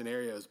see the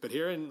scenarios. But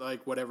here in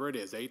like whatever it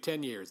is,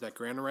 8-10 years, that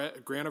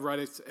grant of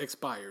rights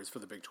expires for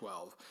the Big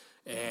 12.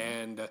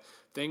 And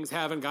things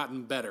haven't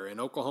gotten better. And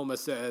Oklahoma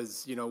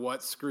says, you know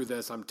what, screw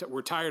this.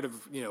 We're tired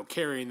of,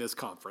 carrying this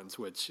conference,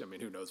 which, I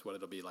mean, who knows what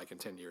it'll be like in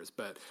 10 years.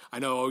 But I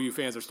know OU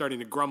fans are starting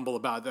to grumble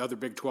about the other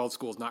Big 12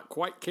 schools not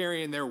quite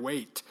carrying their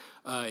weight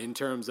in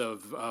terms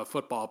of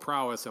football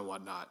prowess and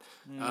whatnot.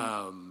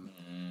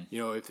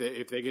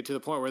 If they get to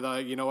the point where they're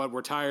like, you know what,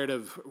 we're tired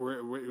of,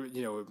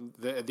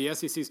 the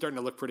SEC starting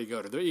to look pretty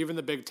good, or even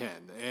the Big 10.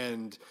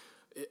 And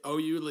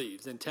OU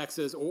leaves, and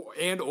Texas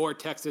or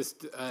Texas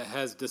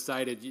has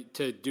decided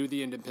to do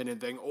the independent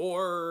thing,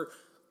 or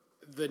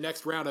the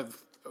next round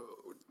of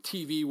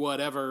TV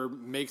whatever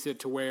makes it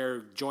to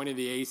where joining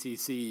the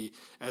ACC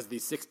as the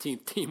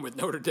 16th team with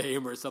Notre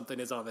Dame or something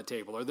is on the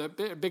table, or the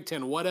Big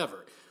Ten,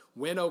 whatever.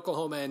 When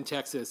Oklahoma and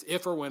Texas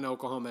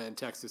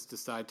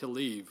decide to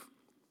leave,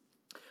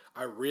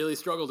 I really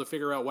struggle to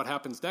figure out what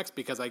happens next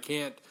because I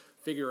can't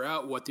figure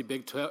out what the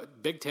Big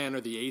Ten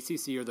or the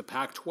ACC or the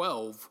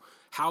Pac-12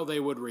 how they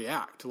would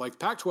react. Like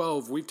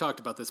Pac-12, we've talked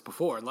about this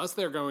before. Unless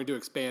they're going to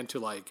expand to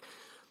like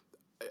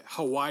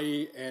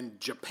Hawaii and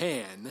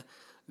Japan,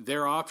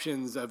 their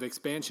options of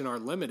expansion are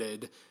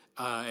limited.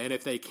 And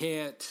if they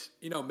can't,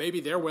 maybe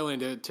they're willing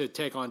to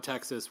take on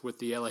Texas with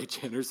the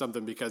LHN or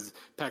something because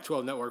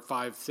Pac-12 Network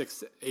 5,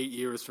 6, 8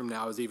 years from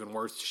now is even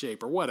worse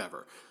shape or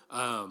whatever.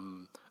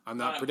 I'm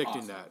not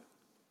predicting that.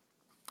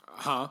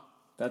 Huh?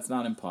 That's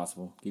not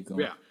impossible. Keep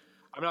going. Yeah.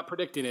 I'm not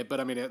predicting it, but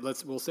I mean,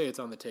 we'll say it's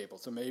on the table.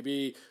 So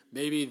maybe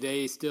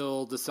they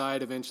still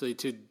decide eventually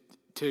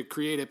to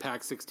create a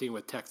Pac-16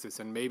 with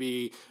Texas, and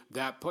maybe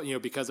that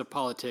because of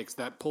politics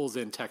that pulls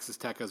in Texas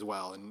Tech as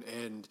well,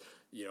 and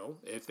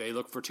if they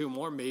look for two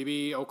more,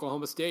 maybe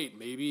Oklahoma State,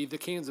 maybe the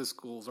Kansas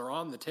schools are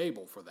on the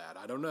table for that.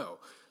 I don't know.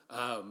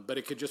 But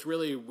it could just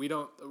really,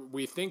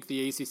 we think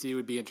the ACC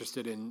would be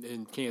interested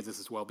in Kansas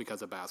as well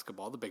because of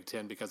basketball, the Big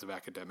Ten because of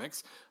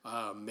academics.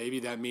 Maybe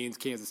that means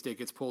Kansas State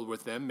gets pulled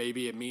with them.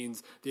 Maybe it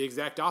means the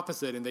exact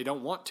opposite and they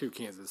don't want two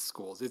Kansas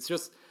schools. It's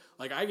just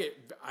like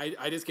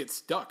I just get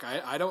stuck.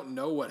 I don't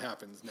know what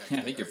happens next.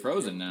 I think you're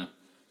frozen now.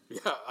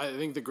 Yeah, I think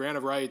when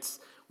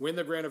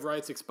the grant of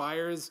rights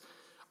expires,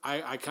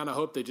 I kind of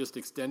hope they just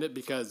extend it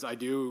because I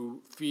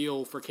do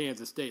feel for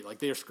Kansas State. Like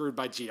they're screwed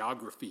by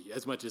geography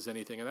as much as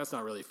anything, and that's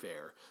not really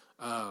fair.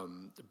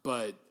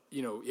 But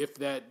if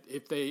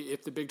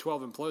the Big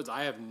 12 implodes,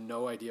 I have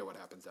no idea what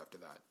happens after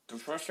that. The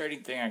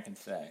frustrating thing I can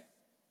say,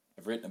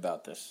 I've written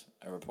about this.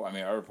 I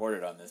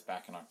reported on this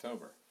back in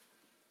October.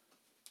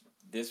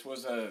 This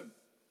was a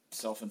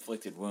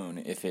self-inflicted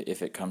wound if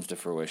it comes to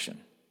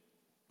fruition,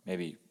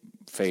 maybe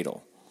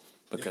fatal.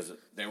 Because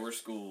there were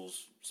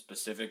schools,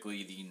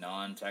 specifically the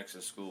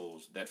non-Texas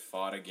schools, that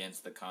fought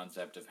against the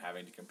concept of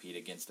having to compete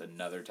against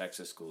another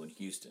Texas school in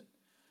Houston.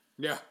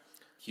 Yeah.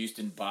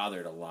 Houston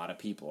bothered a lot of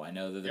people. I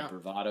know that the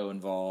bravado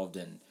involved,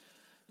 and,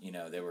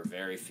 they were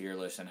very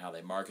fearless in how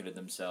they marketed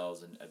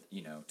themselves. And,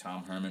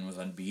 Tom Herman was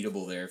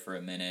unbeatable there for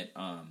a minute.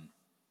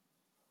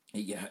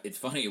 It's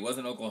funny. It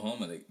wasn't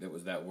Oklahoma that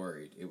was that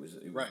worried. It was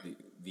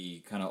the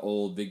kind of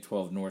old Big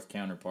 12 North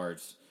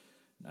counterparts.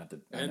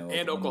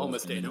 And Oklahoma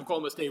State.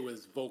 Oklahoma State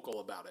was vocal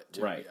about it,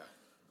 too. Right. Yeah.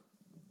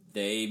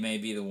 They may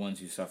be the ones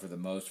who suffer the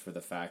most for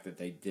the fact that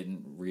they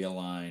didn't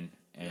realign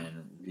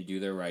and redo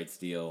their rights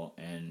deal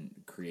and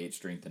create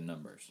strength in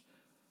numbers.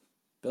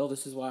 Bill,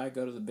 this is why I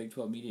go to the Big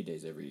 12 Media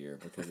Days every year,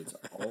 because it's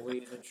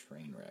always a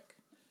train wreck.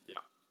 Yeah.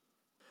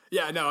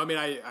 Yeah, no, I mean,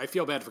 I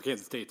feel bad for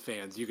Kansas State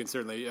fans. You can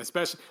certainly,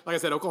 especially, like I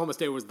said, Oklahoma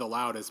State was the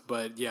loudest,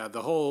 but yeah,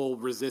 the whole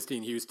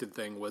resisting Houston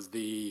thing was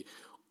the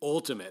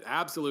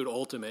absolute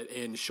ultimate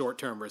in short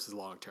term versus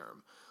long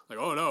term. Like,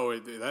 oh no,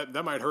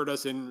 that might hurt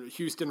us in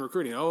Houston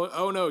recruiting.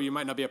 Oh no, you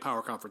might not be a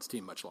power conference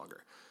team much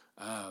longer.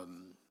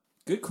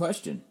 Good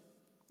question.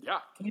 Yeah,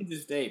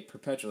 Kansas State,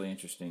 perpetually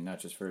interesting, not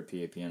just for a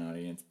PAPN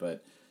audience,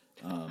 but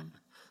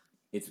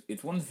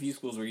it's one of the few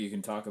schools where you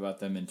can talk about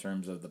them in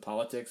terms of the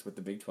politics with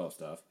the Big 12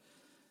 stuff,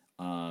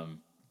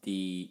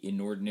 the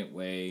inordinate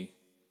way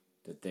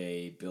that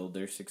they build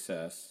their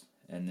success,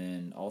 and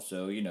then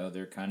also,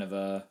 they're kind of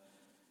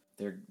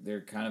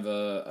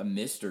a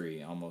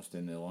mystery almost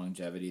in the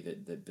longevity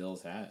that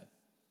Bill's had.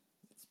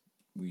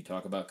 We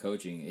talk about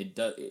coaching. It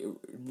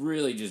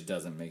really just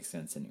doesn't make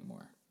sense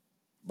anymore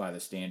by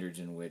the standards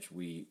in which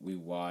we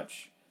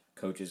watch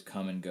coaches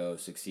come and go,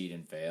 succeed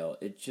and fail.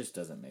 It just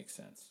doesn't make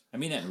sense. I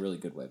mean that in a really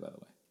good way, by the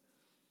way.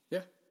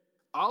 Yeah.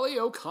 Ollie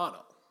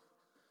O'Connell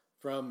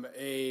from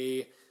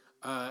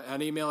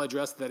an email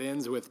address that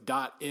ends with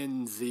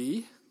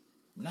 .nz.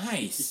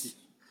 Nice.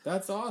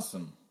 That's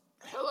awesome.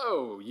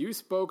 Hello, you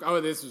spoke. Oh,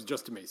 this was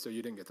just to me, so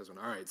you didn't get this one.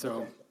 All right,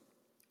 so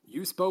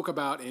you spoke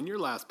about in your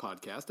last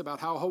podcast about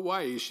how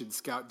Hawaii should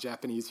scout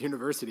Japanese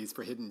universities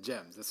for hidden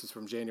gems. This was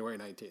from January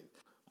 19th.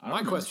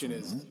 My question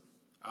is,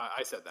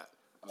 I said that.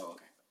 Oh,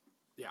 okay.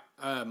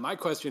 Yeah. My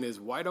question is,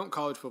 why don't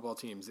college football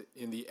teams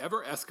in the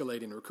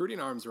ever-escalating recruiting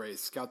arms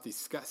race scout the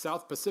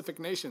South Pacific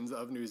nations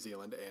of New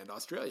Zealand and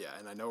Australia?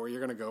 And I know where you're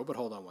going to go, but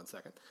hold on one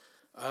second.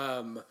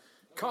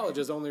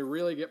 Colleges only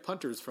really get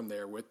punters from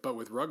there, but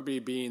with rugby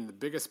being the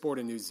biggest sport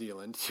in New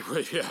Zealand,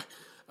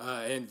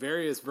 and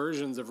various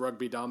versions of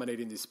rugby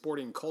dominating the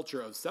sporting culture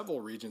of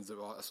several regions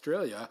of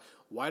Australia,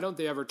 why don't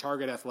they ever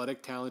target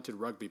athletic, talented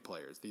rugby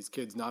players? These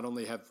kids not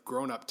only have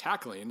grown up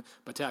tackling,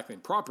 but tackling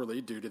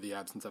properly due to the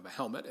absence of a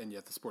helmet, and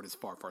yet the sport is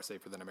far, far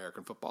safer than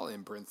American football,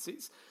 in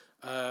parentheses.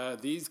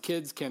 These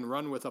kids can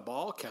run with a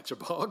ball, catch a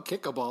ball,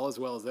 kick a ball as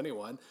well as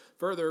anyone.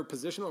 Further,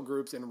 positional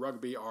groups in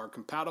rugby are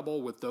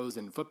compatible with those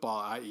in football,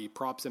 i.e.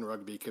 props in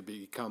rugby could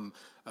become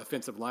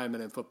offensive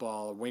linemen in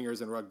football,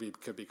 wingers in rugby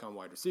could become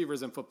wide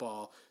receivers in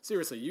football.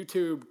 Seriously,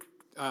 YouTube,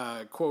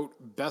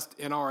 quote, best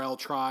NRL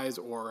tries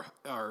or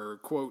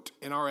quote,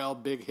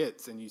 NRL big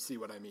hits, and you see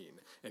what I mean.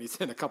 And he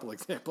sent a couple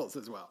examples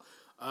as well.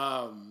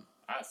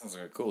 That sounds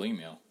like a cool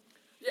email.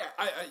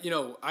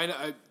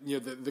 Yeah,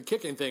 the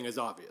kicking thing is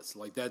obvious.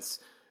 Like that's,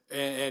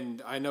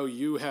 and I know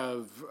you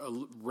have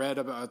read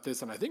about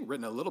this, and I think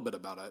written a little bit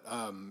about it.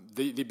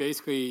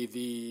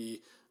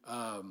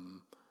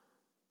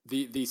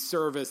 The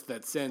service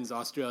that sends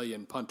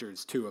Australian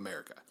punters to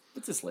America.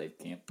 It's a slave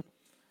camp.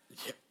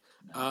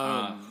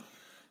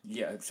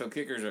 Yeah. So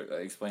kickers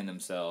explain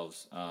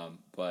themselves,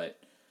 but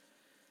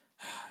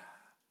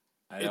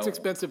It's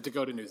expensive to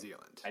go to New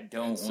Zealand. I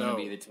don't want to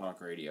be the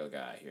talk radio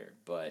guy here,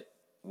 but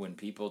when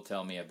people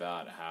tell me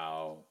about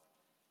how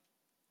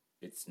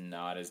it's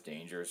not as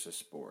dangerous a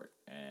sport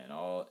and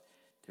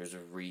there's a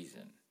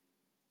reason,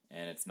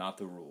 and it's not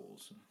the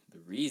rules. The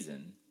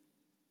reason,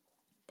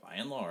 by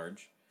and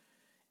large,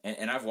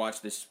 and I've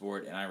watched this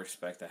sport and I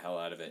respect the hell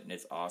out of it, and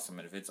it's awesome.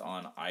 And if it's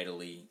on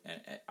idly,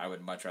 and I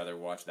would much rather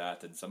watch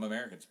that than some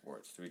American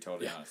sports, to be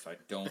totally honest. So I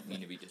don't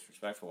mean to be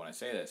disrespectful when I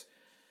say this.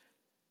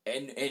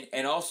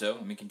 And also,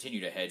 let me continue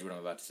to hedge what I'm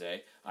about to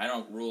say. I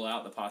don't rule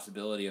out the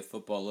possibility of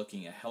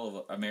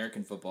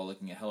American football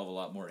looking a hell of a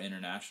lot more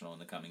international in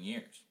the coming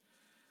years.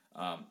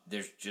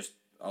 There's just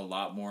a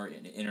lot more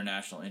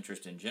international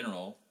interest in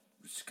general.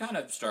 It's kind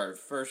of started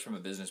first from a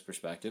business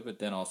perspective, but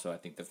then also I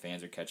think the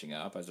fans are catching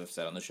up. As I've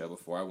said on the show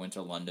before, I went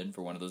to London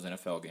for one of those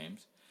NFL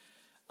games.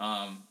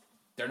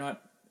 They're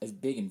not as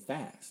big and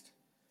fast.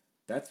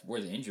 That's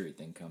where the injury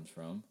thing comes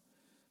from.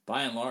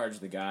 By and large,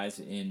 the guys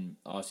in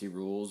Aussie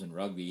rules and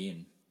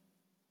rugby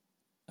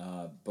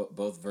and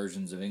both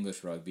versions of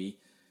English rugby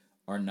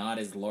are not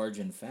as large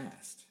and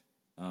fast.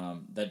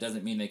 That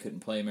doesn't mean they couldn't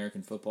play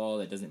American football.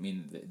 That doesn't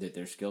mean that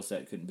their skill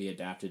set couldn't be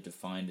adapted to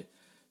find,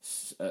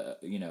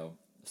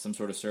 some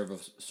sort of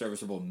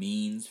serviceable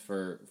means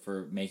for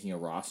making a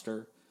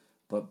roster.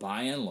 But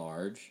by and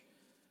large,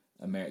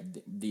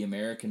 the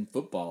American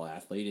football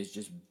athlete is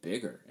just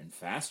bigger and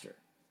faster.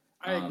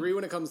 I agree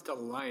when it comes to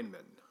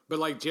linemen. But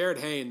like Jared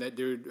Hayne, that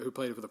dude who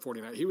played for the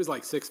 49ers, he was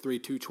like 6'3",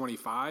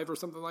 225 or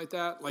something like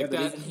that.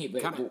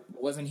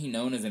 Wasn't he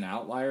known as an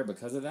outlier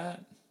because of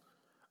that?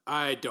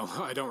 I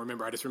don't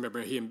remember. I just remember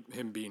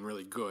him being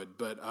really good.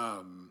 But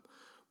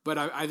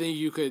I think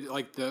you could,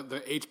 like,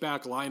 the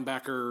H-back,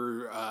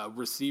 linebacker,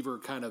 receiver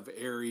kind of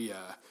area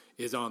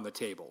is on the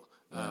table.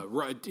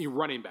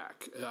 Running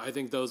back, I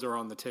think those are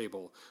on the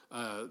table.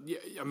 I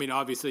mean,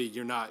 obviously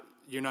you're not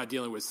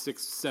dealing with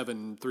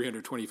 6'7",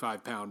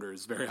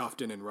 325-pounders very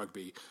often in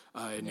rugby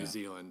in New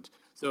Zealand.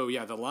 So,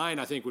 yeah, the line,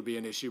 I think, would be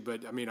an issue.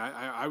 But, I mean,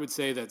 I would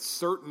say that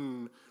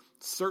certain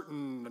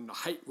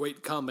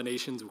height-weight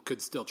combinations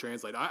could still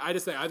translate. I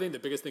think the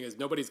biggest thing is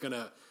nobody's going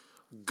to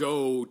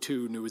go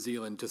to New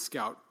Zealand to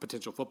scout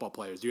potential football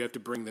players. You have to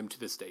bring them to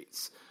the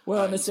States.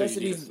 Well,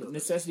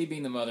 necessity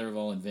being the mother of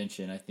all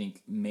invention, I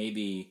think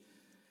maybe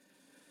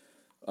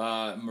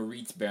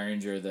Moritz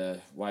Behringer,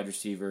 the wide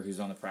receiver who's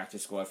on the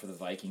practice squad for the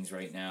Vikings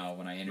right now,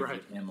 when I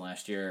interviewed him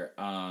last year,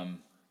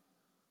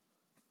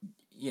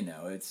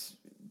 it's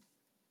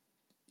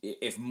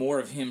if more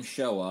of him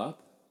show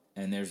up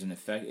and there's an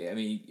effect, I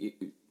mean,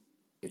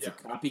 it's a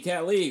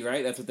copycat league,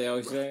 right? That's what they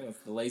always say. That's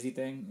the lazy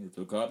thing. It's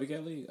a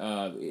copycat league.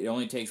 It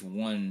only takes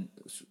one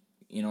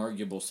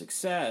inarguable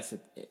success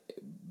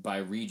by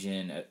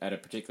region at a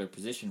particular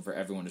position for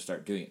everyone to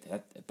start doing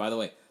it. By the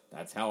way,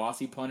 that's how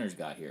Aussie punters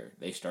got here.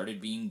 They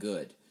started being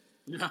good.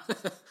 Yeah.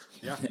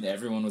 And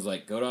everyone was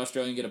like, go to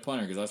Australia and get a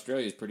punter, because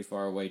Australia is pretty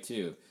far away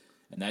too.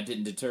 And that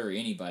didn't deter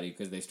anybody,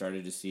 because they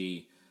started to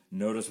see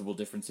noticeable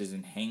differences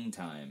in hang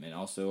time and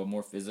also a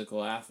more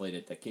physical athlete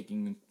at the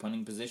kicking and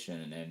punting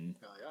position. And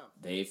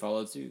they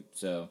followed suit.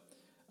 So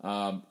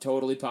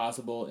totally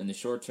possible. In the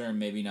short term,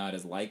 maybe not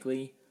as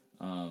likely.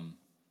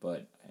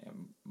 But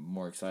I'm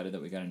more excited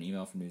that we got an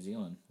email from New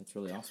Zealand. That's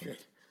really awesome.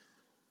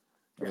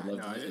 I would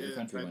love to visit your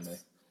country one day.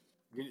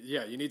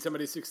 Yeah, you need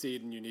somebody to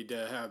succeed, and you need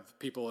to have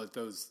people at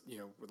those,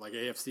 like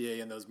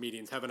AFCA and those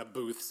meetings having a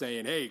booth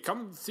saying, hey,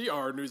 come see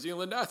our New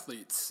Zealand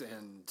athletes.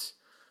 And,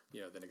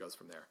 then it goes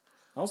from there.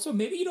 Also,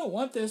 maybe you don't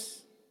want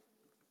this.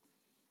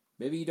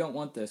 Anybody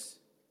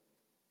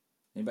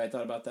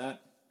thought about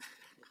that?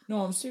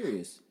 No, I'm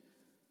serious.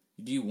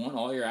 Do you want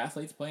all your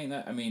athletes playing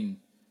that? I mean,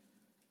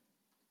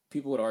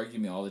 people would argue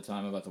me all the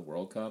time about the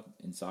World Cup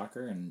in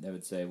soccer, and they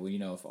would say,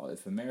 well,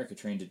 if America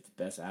trained its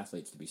best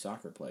athletes to be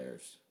soccer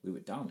players, we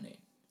would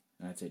dominate.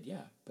 And I'd say,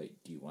 yeah, but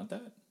do you want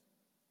that?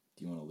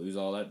 Do you want to lose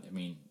all that? I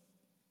mean,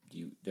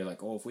 they're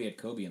like, oh, if we had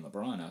Kobe and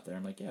LeBron out there,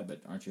 I'm like, yeah, but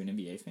aren't you an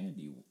NBA fan?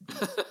 Do you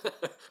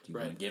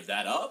want to give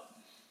that up?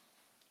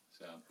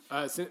 So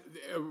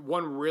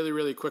one really,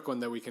 really quick one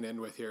that we can end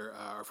with here,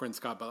 our friend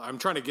Scott Butler. I'm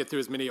trying to get through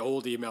as many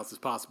old emails as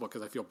possible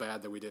because I feel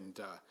bad that we didn't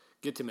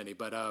get to many,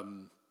 but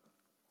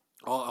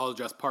I'll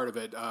address part of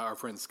it. Our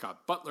friend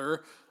Scott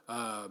Butler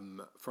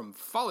from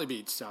Folly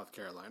Beach, South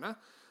Carolina.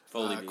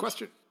 Folly Beach.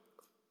 Question.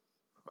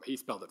 He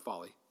spelled it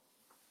Folly.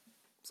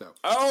 So.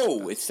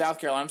 Oh, it's South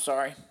Carolina. I'm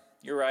sorry.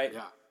 You're right.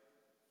 Yeah.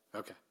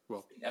 Okay.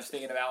 Well, I was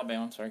thinking of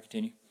Alabama. Sorry,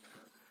 continue.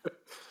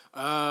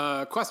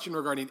 Question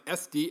regarding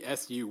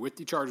SDSU. With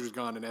the Chargers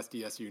gone and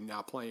SDSU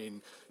now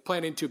planning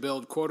to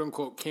build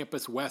quote-unquote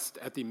Campus West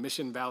at the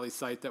Mission Valley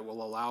site that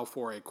will allow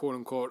for a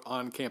quote-unquote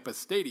on-campus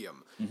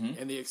stadium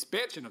and the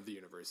expansion of the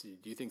university.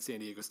 Do you think San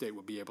Diego State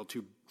will be able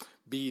to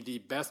be the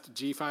best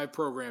G5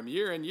 program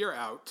year in, year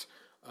out?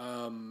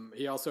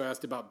 He also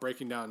asked about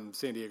breaking down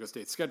San Diego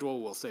State's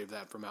schedule. We'll save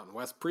that for Mountain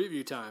West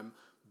preview time.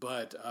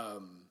 But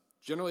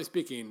generally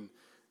speaking,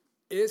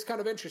 it is kind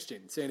of interesting.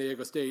 San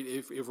Diego State,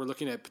 if we're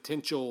looking at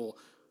potential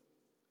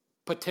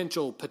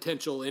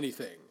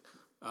anything,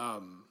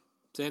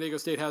 San Diego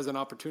State has an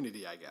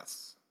opportunity, I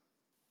guess.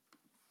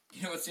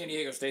 You know what San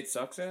Diego State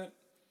sucks at?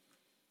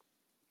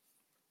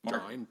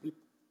 Marketing.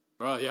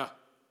 Well, yeah.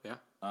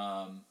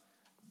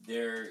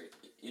 They're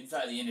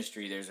inside the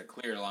industry. There's a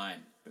clear line,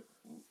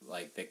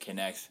 like that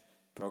connects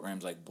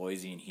programs like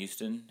Boise and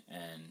Houston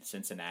and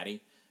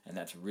Cincinnati, and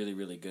that's really,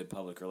 really good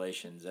public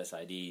relations,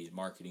 SIDs,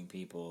 marketing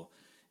people.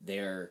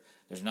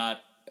 It's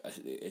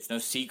no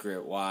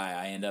secret why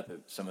I end up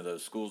at some of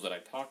those schools that I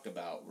talked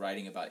about,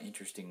 writing about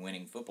interesting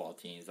winning football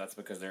teams. That's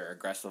because they're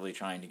aggressively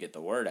trying to get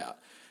the word out.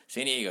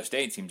 San Diego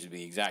State seems to be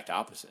the exact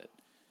opposite.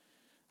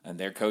 And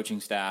their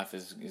coaching staff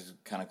is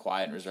kind of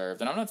quiet and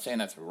reserved. And I'm not saying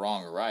that's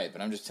wrong or right, but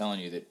I'm just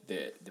telling you that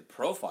the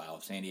profile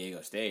of San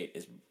Diego State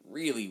is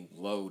really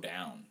low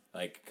down,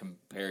 like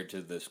compared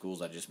to the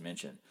schools I just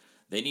mentioned.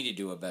 They need to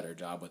do a better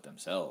job with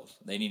themselves.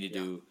 They need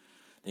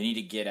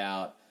to get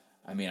out.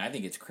 I mean, I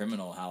think it's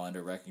criminal how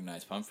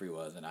under-recognized Pumphrey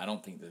was, and I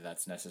don't think that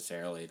that's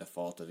necessarily the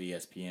fault of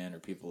ESPN or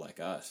people like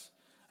us.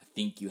 I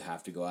think you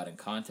have to go out and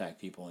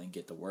contact people and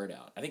get the word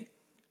out. I think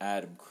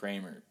Adam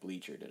Kramer,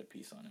 Bleacher, did a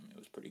piece on him. It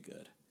was pretty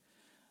good.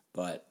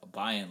 But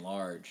by and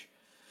large,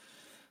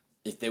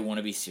 if they want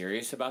to be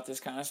serious about this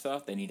kind of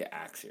stuff, they need to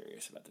act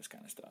serious about this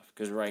kind of stuff.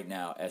 Because right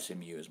now,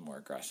 SMU is more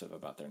aggressive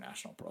about their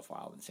national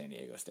profile than San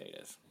Diego State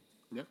is.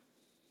 Yeah.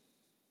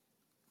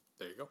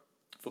 There you go.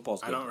 Football's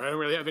good. I don't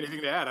really have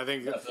anything to add. I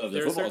think the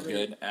football's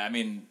good. I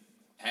mean,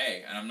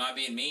 hey, and I'm not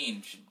being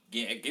mean.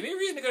 Give me a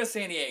reason to go to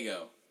San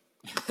Diego.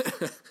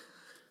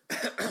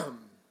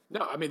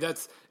 No, I mean,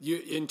 that's you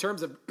in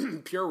terms of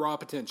pure raw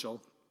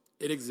potential.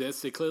 It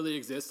exists. It clearly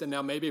exists, and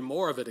now maybe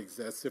more of it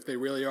exists if they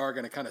really are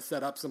going to kind of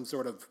set up some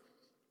sort of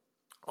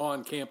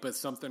on-campus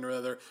something or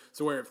other,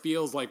 so where it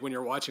feels like when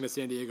you're watching a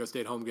San Diego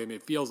State home game,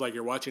 it feels like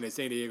you're watching a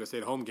San Diego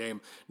State home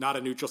game, not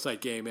a neutral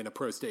site game in a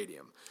pro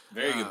stadium.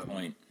 Very good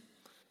point.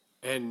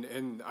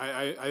 And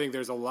I think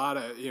there's a lot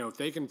of, if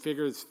they can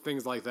figure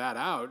things like that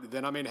out,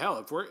 then, I mean,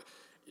 hell,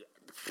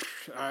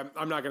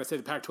 I'm not going to say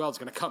the Pac-12 is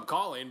going to come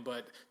calling,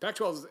 but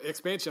Pac-12's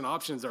expansion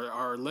options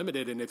are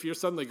limited. And if you're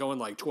suddenly going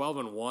like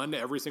 12-1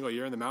 every single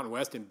year in the Mountain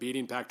West and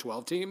beating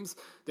Pac-12 teams,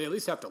 they at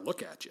least have to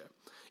look at you.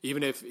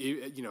 Even if,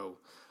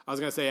 I was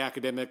going to say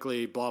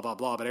academically, blah, blah,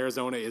 blah, but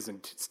Arizona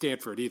isn't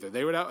Stanford either.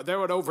 They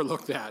would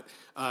overlook that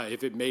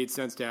if it made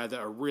sense to add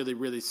a really,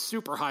 really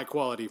super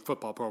high-quality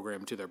football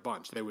program to their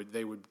bunch. They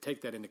would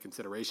take that into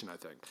consideration, I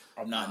think.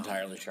 I'm not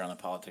entirely sure on the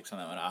politics on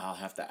that one. I'll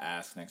have to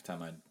ask next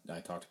time I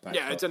talk to Pac-12.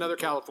 Yeah, it's another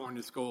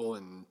California school.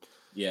 And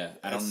yeah,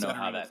 I don't know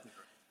how that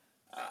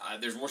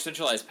there's more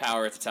centralized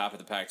power at the top of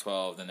the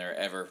Pac-12 than there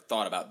ever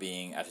thought about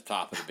being at the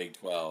top of the Big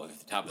 12.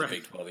 If the top of the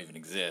Big 12 even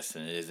exists,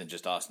 and it isn't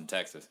just Austin,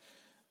 Texas.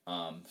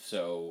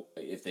 So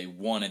if they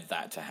wanted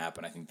that to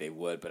happen, I think they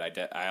would. But I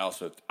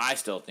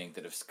still think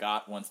that if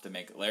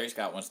Larry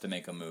Scott wants to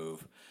make a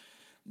move,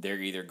 they're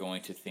either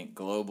going to think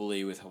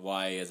globally with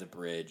Hawaii as a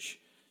bridge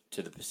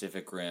to the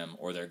Pacific Rim,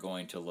 or they're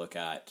going to look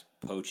at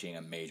poaching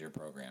a major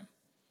program.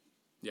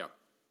 Yeah,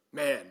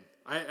 man,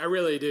 I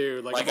really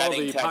do. Like I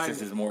think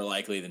Texas is more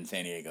likely than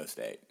San Diego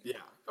State. Yeah.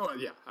 Oh,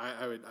 yeah.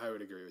 I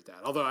would agree with that.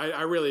 Although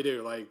I really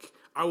do. Like,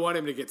 I want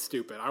him to get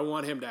stupid. I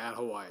want him to add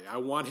Hawaii. I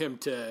want him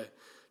to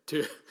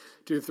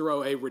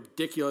throw a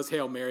ridiculous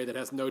Hail Mary that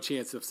has no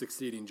chance of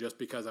succeeding just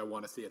because I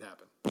want to see it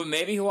happen. But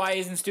maybe Hawaii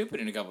isn't stupid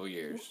in a couple of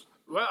years.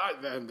 Well,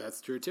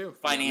 that's true too.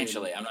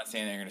 Financially, I'm not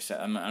saying they're going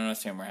to. I'm not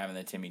saying we're having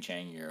the Timmy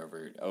Chang year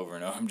over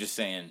and over. I'm just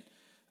saying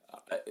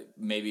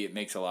maybe it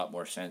makes a lot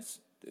more sense.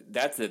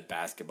 That's the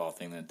basketball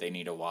thing that they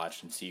need to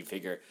watch and see.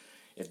 Figure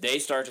if they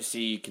start to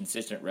see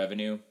consistent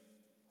revenue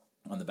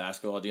on the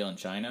basketball deal in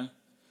China,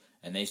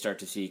 and they start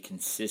to see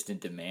consistent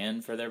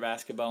demand for their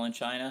basketball in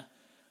China,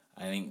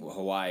 I think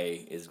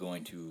Hawaii is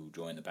going to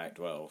join the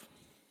Pac-12.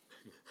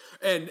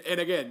 And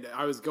again,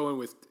 I was going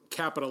with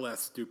capital S,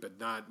 stupid,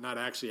 not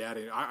actually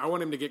adding. I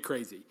want him to get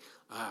crazy.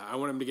 I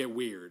want him to get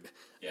weird.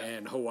 Yeah.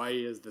 And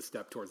Hawaii is the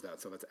step towards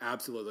that. So that's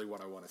absolutely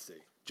what I want to see.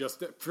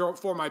 Just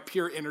for my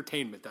pure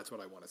entertainment, that's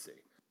what I want to see.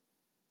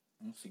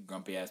 I see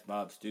grumpy-ass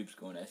Bob Stoops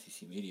going to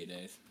SEC Media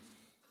Days.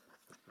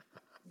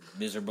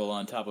 Miserable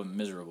on top of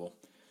miserable.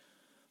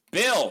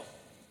 Bill!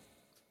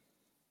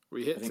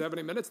 We hit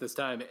 70 minutes this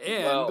time,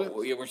 and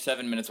we're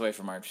 7 minutes away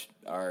from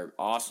our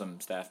awesome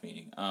staff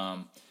meeting.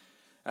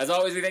 As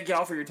always, we thank you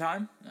all for your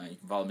time. You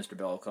can follow Mr.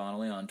 Bill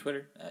O'Connolly on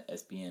Twitter at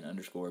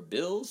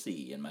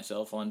SBN_BillC, and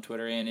myself on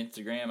Twitter and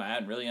Instagram. I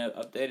hadn't really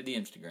updated the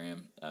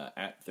Instagram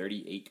at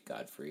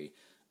 38Godfrey.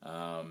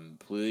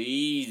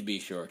 Please be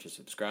sure to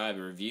subscribe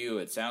and review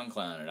at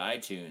SoundCloud, at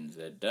iTunes,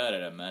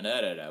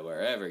 at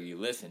wherever you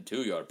listen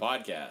to your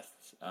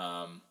podcasts.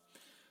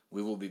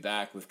 We will be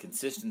back with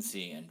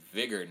consistency and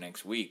vigor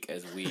next week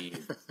as we...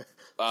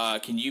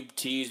 can you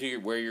tease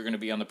where you're going to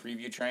be on the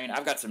preview train?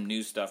 I've got some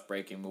new stuff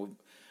breaking.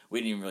 We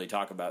didn't even really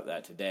talk about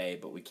that today,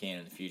 but we can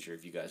in the future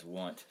if you guys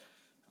want.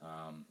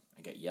 I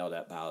get yelled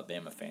at by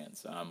Alabama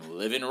fans. I'm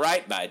living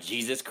right by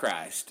Jesus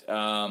Christ. Who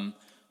are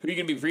you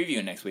going to be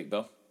previewing next week,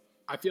 Bill?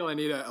 I feel I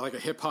need a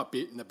hip-hop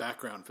beat in the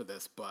background for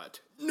this,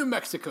 but New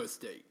Mexico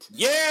State.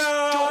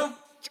 Yeah!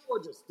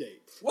 Georgia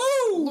State.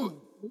 Woo!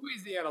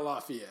 Louisiana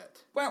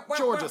Lafayette.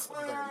 Georgia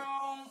Southern.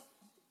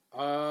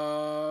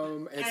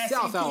 It's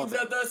South teams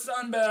Alabama. of the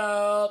Sun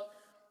Belt.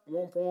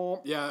 Womp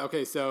womp. Yeah.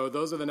 Okay. So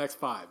those are the next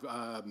 5.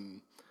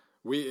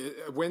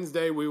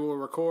 Wednesday we will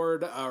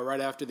record right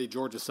after the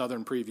Georgia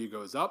Southern preview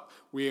goes up.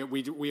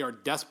 We are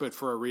desperate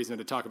for a reason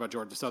to talk about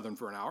Georgia Southern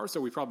for an hour,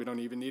 so we probably don't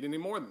even need any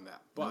more than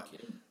that. But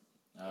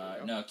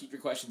no, keep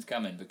your questions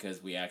coming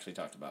because we actually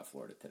talked about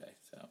Florida today.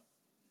 So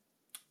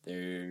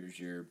there's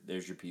your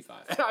P5.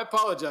 And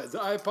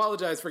I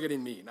apologize for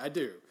getting mean. I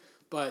do,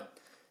 but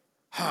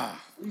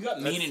you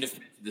got mean in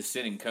defense of the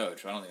sitting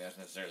coach. I don't think that's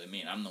necessarily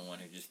mean. I'm the one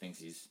who just thinks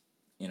he's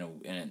in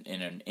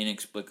an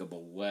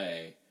inexplicable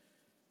way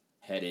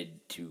headed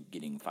to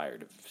getting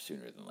fired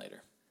sooner than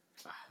later.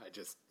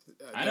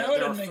 I know it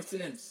doesn't make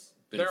sense.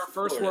 There are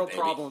first world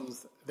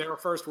problems. There are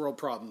first world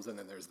problems, and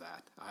then there's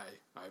that.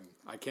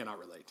 I cannot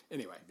relate.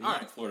 Anyway, being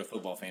a Florida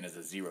football fan is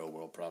a 0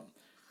 world problem.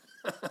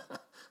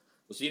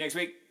 We'll see you next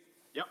week.